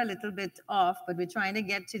we've gone a little bit off, but we're trying to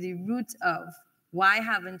get to the root of why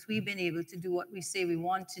haven't we been able to do what we say we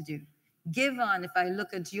want to do? Given, if I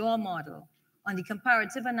look at your model, on the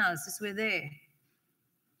comparative analysis, we're there.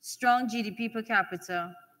 Strong GDP per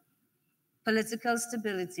capita, political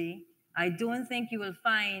stability. I don't think you will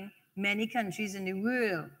find many countries in the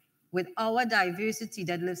world with our diversity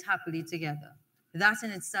that lives happily together. That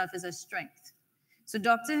in itself is a strength. So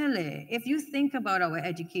Dr. Hele, if you think about our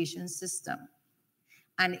education system,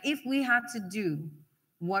 and if we had to do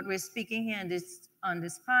what we're speaking here on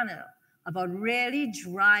this panel about really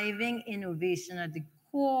driving innovation at the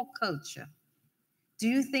core culture, do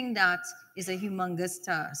you think that is a humongous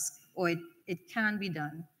task, or it can be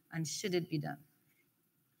done, and should it be done?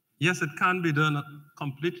 Yes, it can be done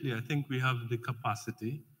completely. I think we have the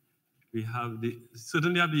capacity. We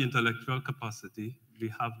certainly have the intellectual capacity. We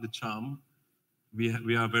have the charm.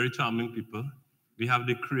 We are very charming people. We have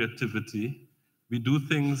the creativity. We do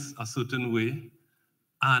things a certain way.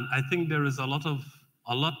 And I think there is a lot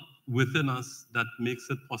within us that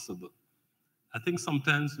makes it possible. I think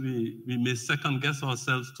sometimes we may second guess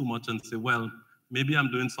ourselves too much and say, well, maybe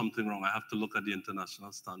I'm doing something wrong. I have to look at the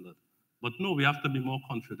international standard. But no, we have to be more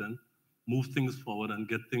confident, move things forward and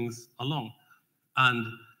get things along. And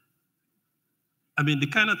I mean, the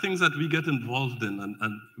kind of things that we get involved in,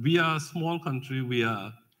 and we are a small country, we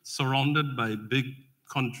are surrounded by big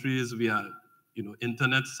countries, we are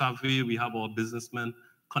internet savvy, we have our businessmen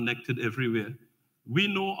connected everywhere. We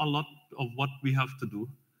know a lot of what we have to do,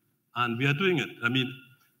 and we are doing it. I mean,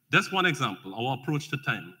 just one example, our approach to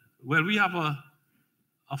time. Well, we have a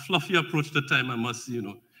fluffy approach to time, I must,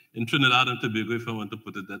 in Trinidad and Tobago, if I want to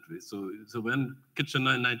put it that way. So when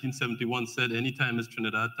Kitchener in 1971 said any time is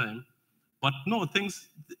Trinidad time, but no, things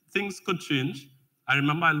could change. I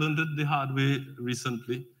remember I learned it the hard way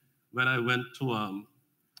recently when I went to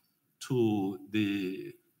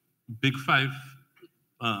the Big Five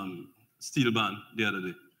steel band the other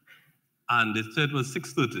day. And they said it was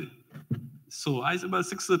 6:30. So I said, well,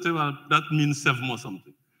 6:30, well, that means 7 or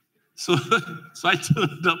something. So, so I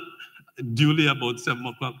turned up duly about 7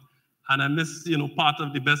 o'clock, and I missed, part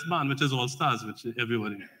of the best band, which is All Stars, which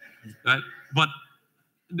everybody knows, right? But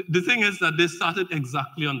the thing is that they started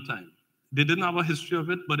exactly on time. They didn't have a history of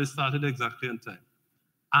it, but they started exactly on time.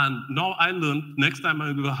 And now I learned next time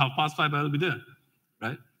I will 5:30, I will be there,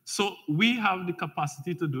 right? So we have the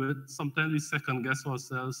capacity to do it. Sometimes we second guess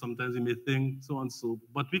ourselves. Sometimes we may think so and so,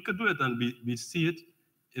 but we could do it, and we see it.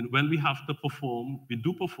 And when we have to perform, we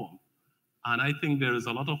do perform. And I think there is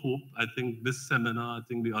a lot of hope. I think this seminar, I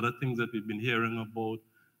think the other things that we've been hearing about,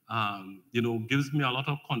 gives me a lot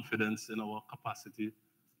of confidence in our capacity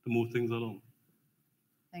to move things along.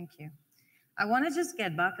 Thank you. I want to just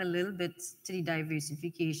get back a little bit to the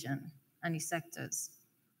diversification and the sectors,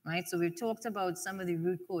 right? So we've talked about some of the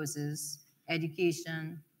root causes: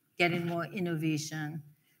 education, getting more innovation,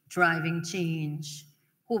 driving change.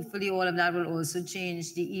 Hopefully all of that will also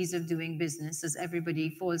change the ease of doing business as everybody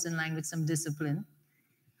falls in line with some discipline.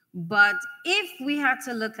 But if we had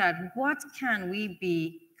to look at what can we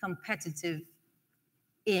be competitive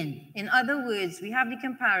in other words, we have the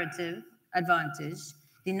comparative advantage.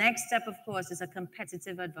 The next step, of course, is a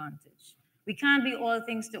competitive advantage. We can't be all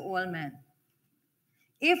things to all men.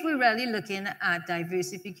 If we're really looking at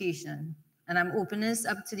diversification, and I'm opening this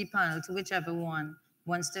up to the panel, to whichever one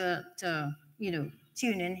wants to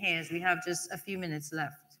tune in here, as we have just a few minutes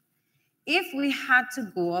left. If we had to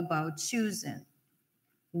go about choosing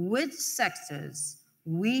which sectors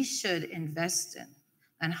we should invest in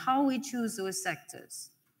and how we choose those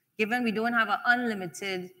sectors, given we don't have an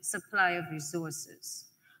unlimited supply of resources,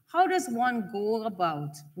 how does one go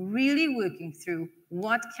about really working through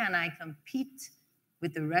what can I compete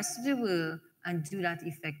with the rest of the world and do that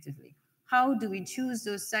effectively? How do we choose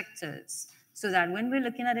those sectors so that when we're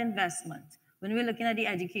looking at investment, when we're looking at the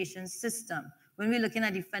education system, when we're looking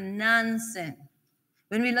at the financing,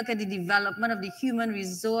 when we look at the development of the human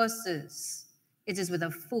resources, it is with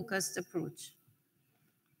a focused approach?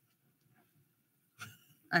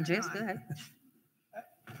 Andreas, go ahead.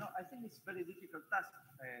 No, I think it's a very difficult task.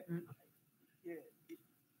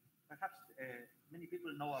 Perhaps many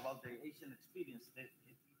people know about the Asian experience.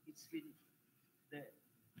 It's been,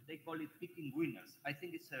 they call it picking winners. I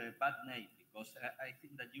think it's a bad name because I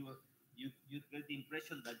think that you get the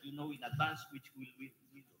impression that you know in advance which will be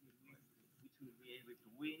able to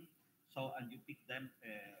win. So, and you pick them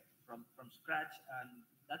from scratch, and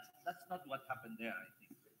that's not what happened there.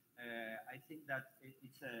 I think that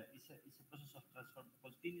it's a process of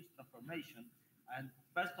continuous transformation. And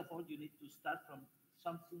first of all, you need to start from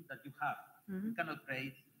something that you have. You cannot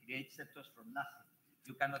create sectors from nothing.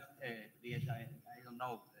 You cannot create, I don't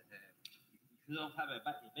know, if you don't have a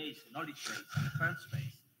base, a knowledge base, a first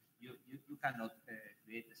base, you cannot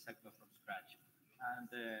create a sector from scratch.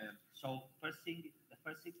 And so the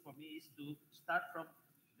first thing for me is to start from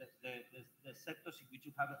the sectors in which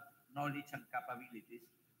you have knowledge and capabilities,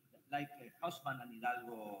 like Hausmann and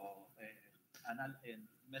Hidalgo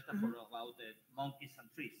metaphor about monkeys and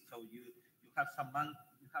trees. So you have some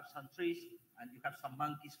trees and you have some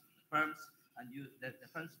monkeys, firms, and the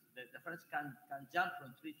firms can jump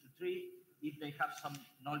from tree to tree if they have some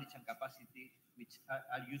knowledge and capacity which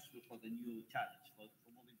are useful for the new challenge, for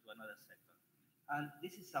moving to another sector. And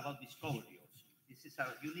this is about discovery also.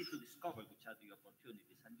 You need to discover which are the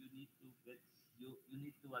opportunities, and you need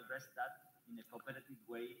to address that in a competitive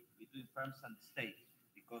way between firms and the state,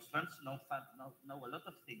 because firms know a lot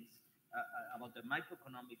of things about the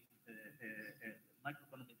microeconomic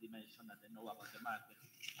dimension, and they know about the market,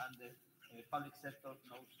 and the public sector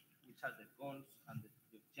knows which are the goals and the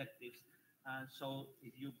objectives. And so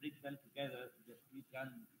if you bring them together, we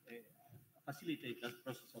can facilitate that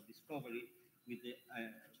process of discovery with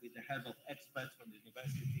the help of experts from the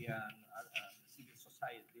university and civil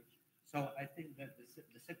society. So I think that the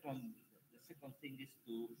second thing is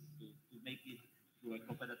to make it to a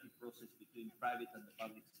competitive process between private and the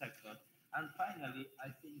public sector. And finally, I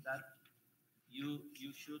think that you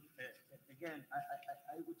should again.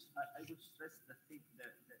 I would stress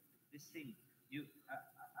this thing.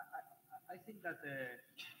 I think that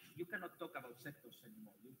you cannot talk about sectors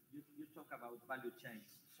anymore. You talk about value chains.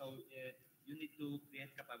 So you need to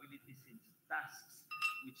create capabilities in tasks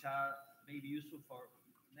which are maybe useful for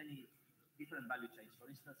many different value chains. For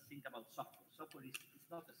instance, think about software. Software is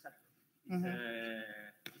not a sector.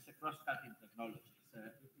 It's a cross-cutting technology.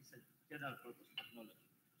 It's a general purpose technology.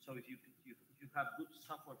 So if you have good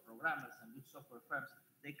software programmers and good software firms,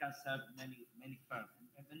 they can serve many firms,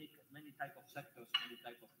 and many type of sectors, many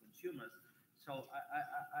type of consumers. So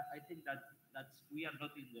I think that's we are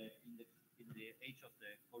not in the age of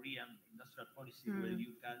the Korean industrial policy where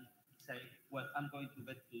you can say, well, I'm going to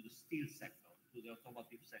get to the steel sector, to the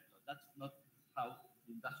automotive sector. That's not how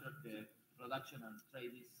industrial production and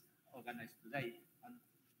trade is organized today. And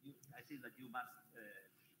I think that you must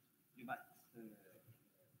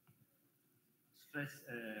stress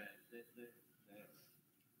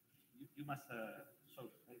you must. Sorry,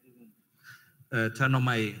 I didn't turn on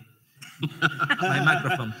my my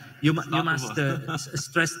microphone. You must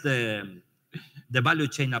stress the value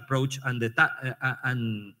chain approach and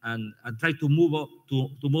and try to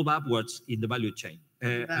move upwards in the value chain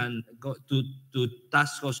and go to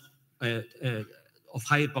tasks of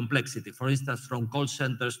higher complexity. For instance, from call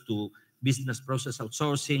centers to business process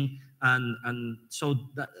outsourcing, and so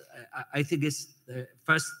that, I think it's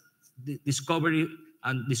first discovery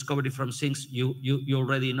from things you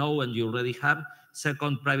already know and you already have.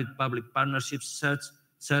 Second, private-public partnerships.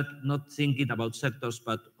 Third, not thinking about sectors,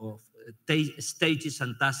 but of stages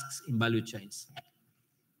and tasks in value chains.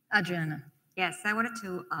 Adriana. Yes, I wanted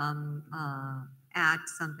to add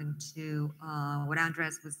something to what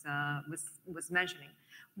Andres was mentioning.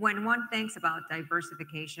 When one thinks about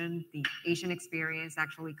diversification, the Asian experience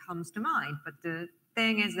actually comes to mind. But the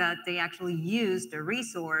thing is that they actually used a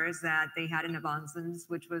resource that they had in abundance,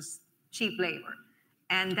 which was cheap labor.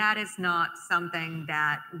 And that is not something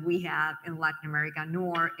that we have in Latin America,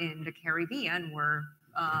 nor in the Caribbean, where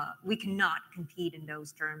we cannot compete in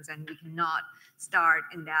those terms, and we cannot start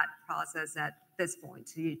in that process at this point.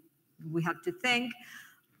 So we have to think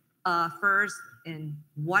first in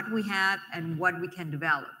what we have and what we can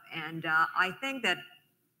develop. And I think that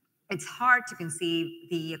it's hard to conceive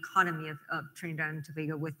the economy of Trinidad and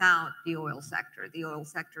Tobago without the oil sector. The oil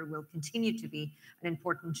sector will continue to be an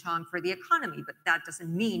important chunk for the economy, but that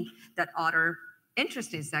doesn't mean that other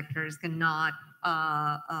interesting sectors cannot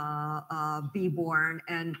be born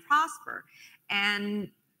and prosper. And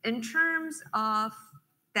in terms of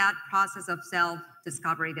that process of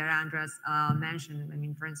self-discovery that Andres mentioned, I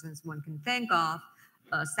mean, for instance, one can think of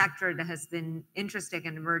a sector that has been interesting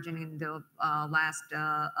and emerging in the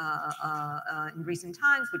in recent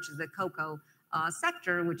times, which is the cocoa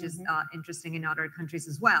sector, which is interesting in other countries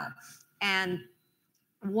as well. And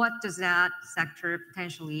what does that sector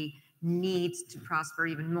potentially needs to prosper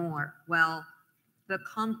even more? Well,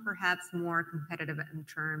 become perhaps more competitive in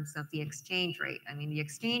terms of the exchange rate. I mean, the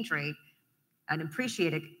exchange rate, an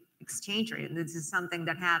appreciated exchange rate. And this is something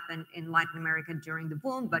that happened in Latin America during the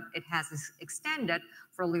boom, but it has extended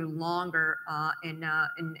for a little longer in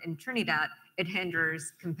Trinidad. It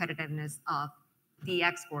hinders competitiveness of the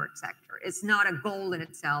export sector. It's not a goal in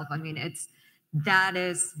itself. I mean, that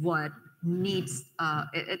is what needs.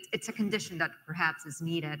 It's a condition that perhaps is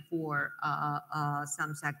needed for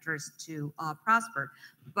some sectors to prosper,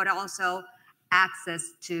 but also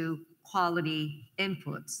access to quality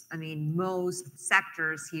inputs. I mean, most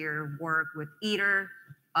sectors here work with either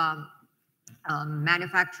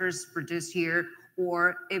manufacturers produce here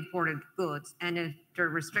or imported goods. And if there are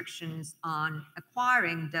restrictions on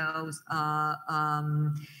acquiring those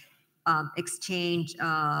exchange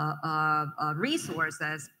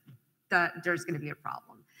resources, that there's going to be a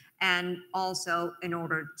problem. And also, in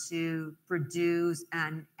order to produce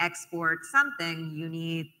and export something, you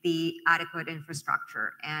need the adequate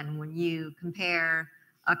infrastructure. And when you compare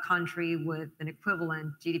a country with an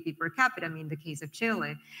equivalent GDP per capita, I mean, the case of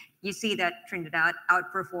Chile, you see that Trinidad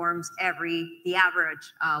outperforms the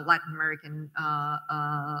average Latin American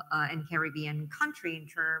and Caribbean country in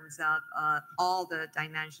terms of all the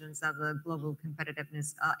dimensions of the global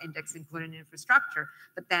competitiveness index, including infrastructure,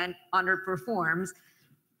 but then underperforms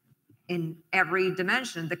in every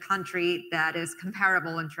dimension the country that is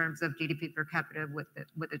comparable in terms of GDP per capita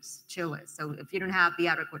with its Chile. So if you don't have the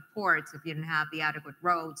adequate ports, if you don't have the adequate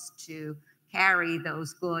roads to carry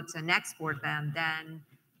those goods and export them, then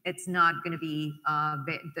it's not going to be,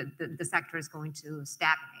 the sector is going to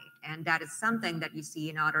stagnate. And that is something that you see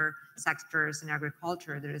in other sectors in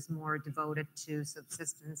agriculture that is more devoted to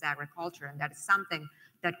subsistence agriculture. And that is something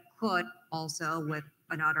that could also, with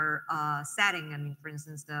another setting, I mean, for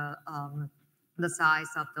instance, the size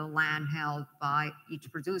of the land held by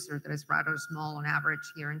each producer that is rather small on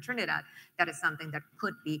average here in Trinidad, that is something that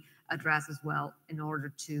could be addressed as well in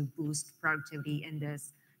order to boost productivity in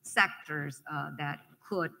these sectors that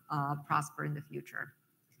could prosper in the future.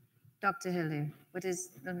 Dr. Hilu, what is,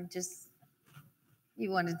 you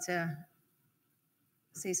wanted to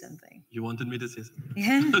say something. You wanted me to say something?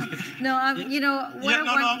 Yeah. Okay. No, you know, we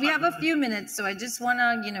have a fine. few minutes, so I just want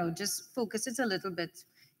to, just focus it a little bit.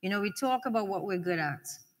 We talk about what we're good at,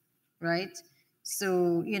 right?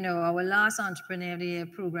 So, our last Entrepreneur of the Year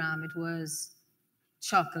program, it was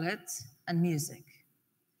chocolate and music,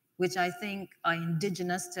 which I think are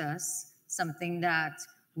indigenous to us, something that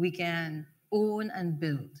we can own and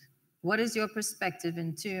build. What is your perspective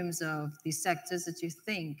in terms of the sectors that you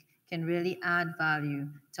think can really add value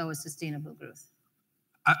to our sustainable growth?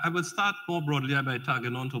 I would start more broadly by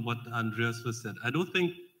tagging on to what Andreas was said. I don't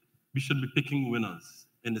think we should be picking winners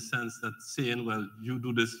in the sense that saying, well, you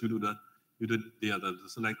do this, you do that, you do the other.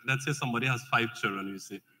 So like, let's say somebody has 5 children, you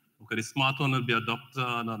say, okay, the smart one will be a doctor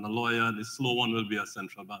and a lawyer, and the slow one will be a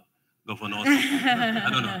central bank governor. I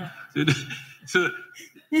don't know. So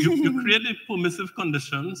you create the permissive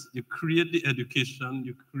conditions, you create the education,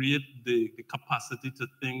 you create the capacity to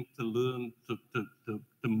think, to learn,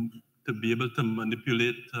 to be able to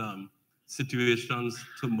manipulate situations,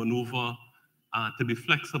 to maneuver, to be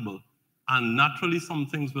flexible. And naturally, some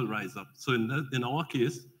things will rise up. So in our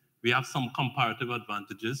case, we have some comparative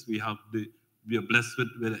advantages. We are blessed with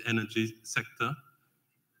the energy sector,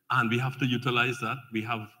 and we have to utilize that. We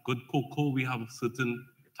have good cocoa, we have certain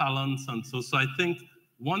talents, and so I think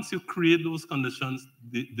once you create those conditions,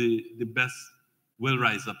 the best will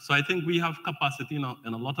rise up. So I think we have capacity in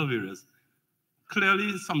a lot of areas.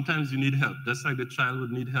 Clearly, sometimes you need help. Just like the child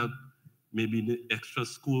would need help, maybe the extra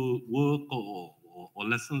school work or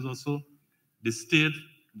lessons or so. The state,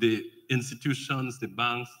 the institutions, the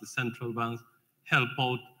banks, the central banks help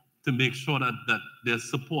out to make sure that there's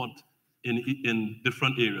support in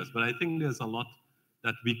different areas. But I think there's a lot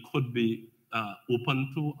that we could be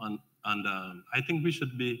open to, and I think we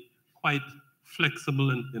should be quite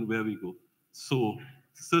flexible in where we go. So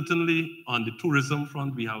certainly on the tourism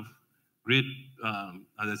front, we have great,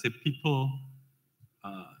 as I say, people,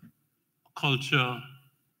 culture,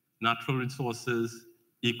 natural resources,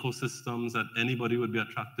 ecosystems that anybody would be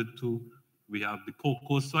attracted to. We have the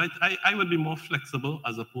cocoa. So I would be more flexible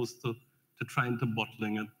as opposed to trying to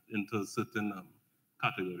bottling it into certain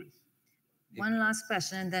categories. One last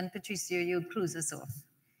question, and then Patricio, you'll close us off.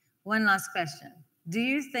 One last question. Do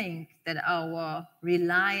you think that our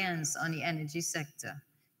reliance on the energy sector,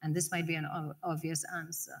 and this might be an obvious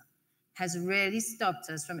answer, has really stopped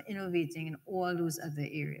us from innovating in all those other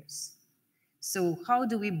areas? So how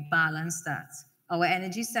do we balance that? Our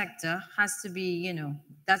energy sector has to be,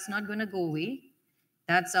 that's not going to go away.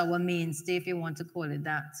 That's our mainstay, if you want to call it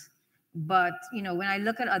that. But, when I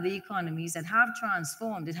look at other economies that have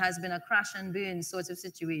transformed, it has been a crash and burn sort of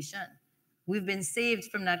situation. We've been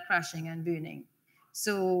saved from that crashing and burning.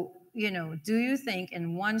 So, do you think,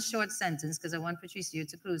 in one short sentence, because I want Patricio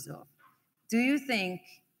to close off, do you think,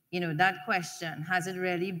 that question, has it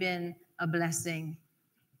really been a blessing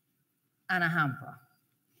and a hamper?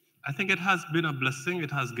 I think it has been a blessing.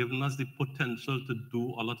 It has given us the potential to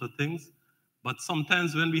do a lot of things. But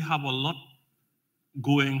sometimes when we have a lot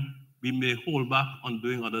going, we may hold back on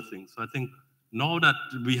doing other things. So I think now that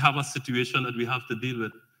we have a situation that we have to deal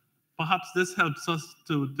with, perhaps this helps us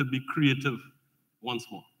to be creative once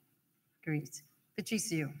more. Great.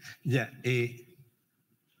 Patricio. Yeah,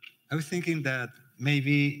 I was thinking that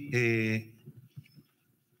maybe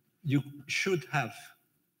you should have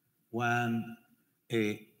one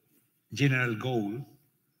general goal,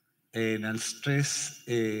 and I'll stress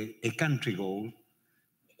a country goal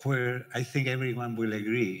where I think everyone will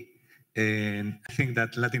agree. And I think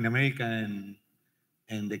that Latin America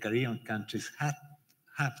and the Caribbean countries have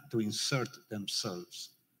to insert themselves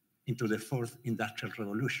into the 4th industrial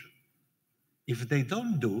revolution. If they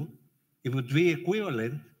don't do, it would be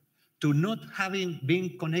equivalent to not having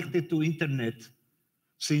been connected to internet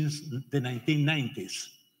since the 1990s.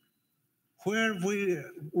 Where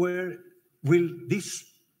will this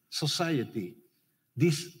society,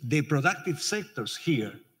 the productive sectors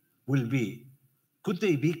here will be? Could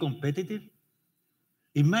they be competitive?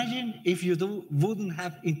 Imagine if you wouldn't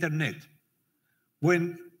have internet.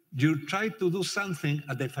 When you try to do something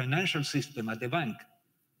at the financial system, at the bank,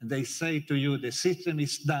 and they say to you, the system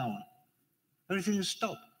is down, everything is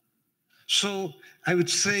stopped. So I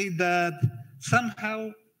would say that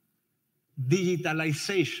somehow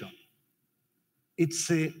digitalization,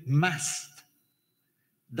 it's a must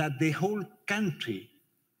that the whole country,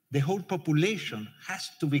 the whole population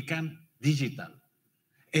has to become digital.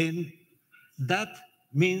 And that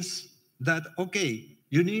means that, okay,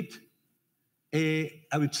 you need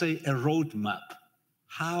I would say, a roadmap,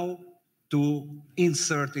 how to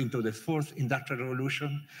insert into the 4th industrial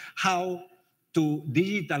revolution, how to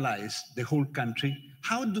digitalize the whole country.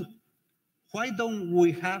 Why don't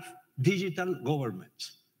we have digital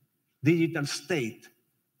governments, digital state?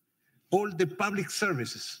 All the public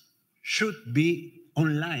services should be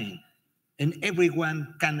online, and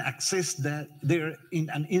everyone can access that there in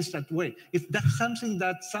an instant way. If that's something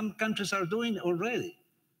that some countries are doing already,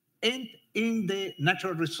 and in the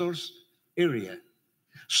natural resource area.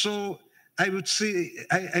 So I would say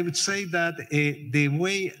that the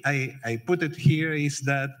way I put it here is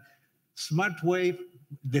that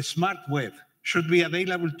the smart web should be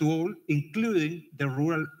available to all, including the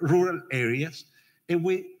rural areas, and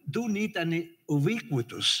we do need an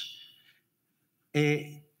ubiquitous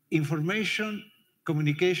information,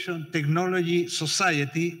 communication, technology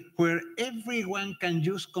society where everyone can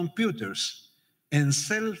use computers and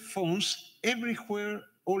cell phones everywhere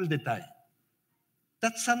all the time.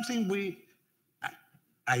 That's something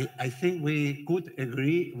I think we could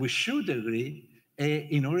agree, we should agree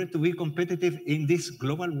in order to be competitive in this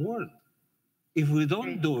global world. If we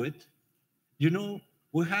don't do it,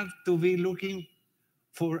 we have to be looking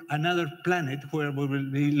for another planet where we will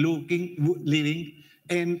be living,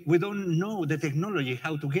 and we don't know the technology,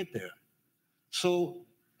 how to get there. So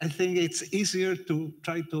I think it's easier to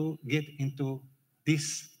try to get into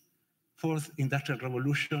this fourth industrial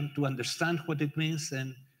revolution to understand what it means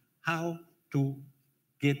and how to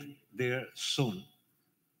get there soon.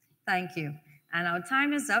 Thank you. And our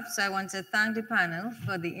time is up, so I want to thank the panel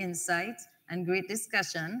for the insight and great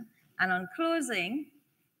discussion. And on closing,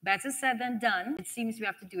 better said than done, it seems we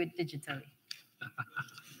have to do it digitally.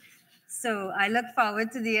 So I look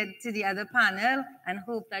forward to the other panel and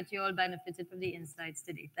hope that you all benefited from the insights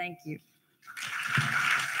today. Thank you.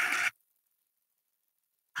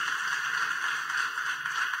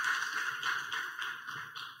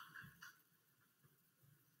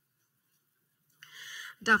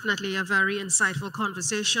 Definitely a very insightful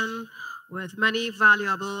conversation with many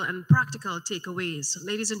valuable and practical takeaways.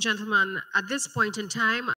 Ladies and gentlemen, at this point in time,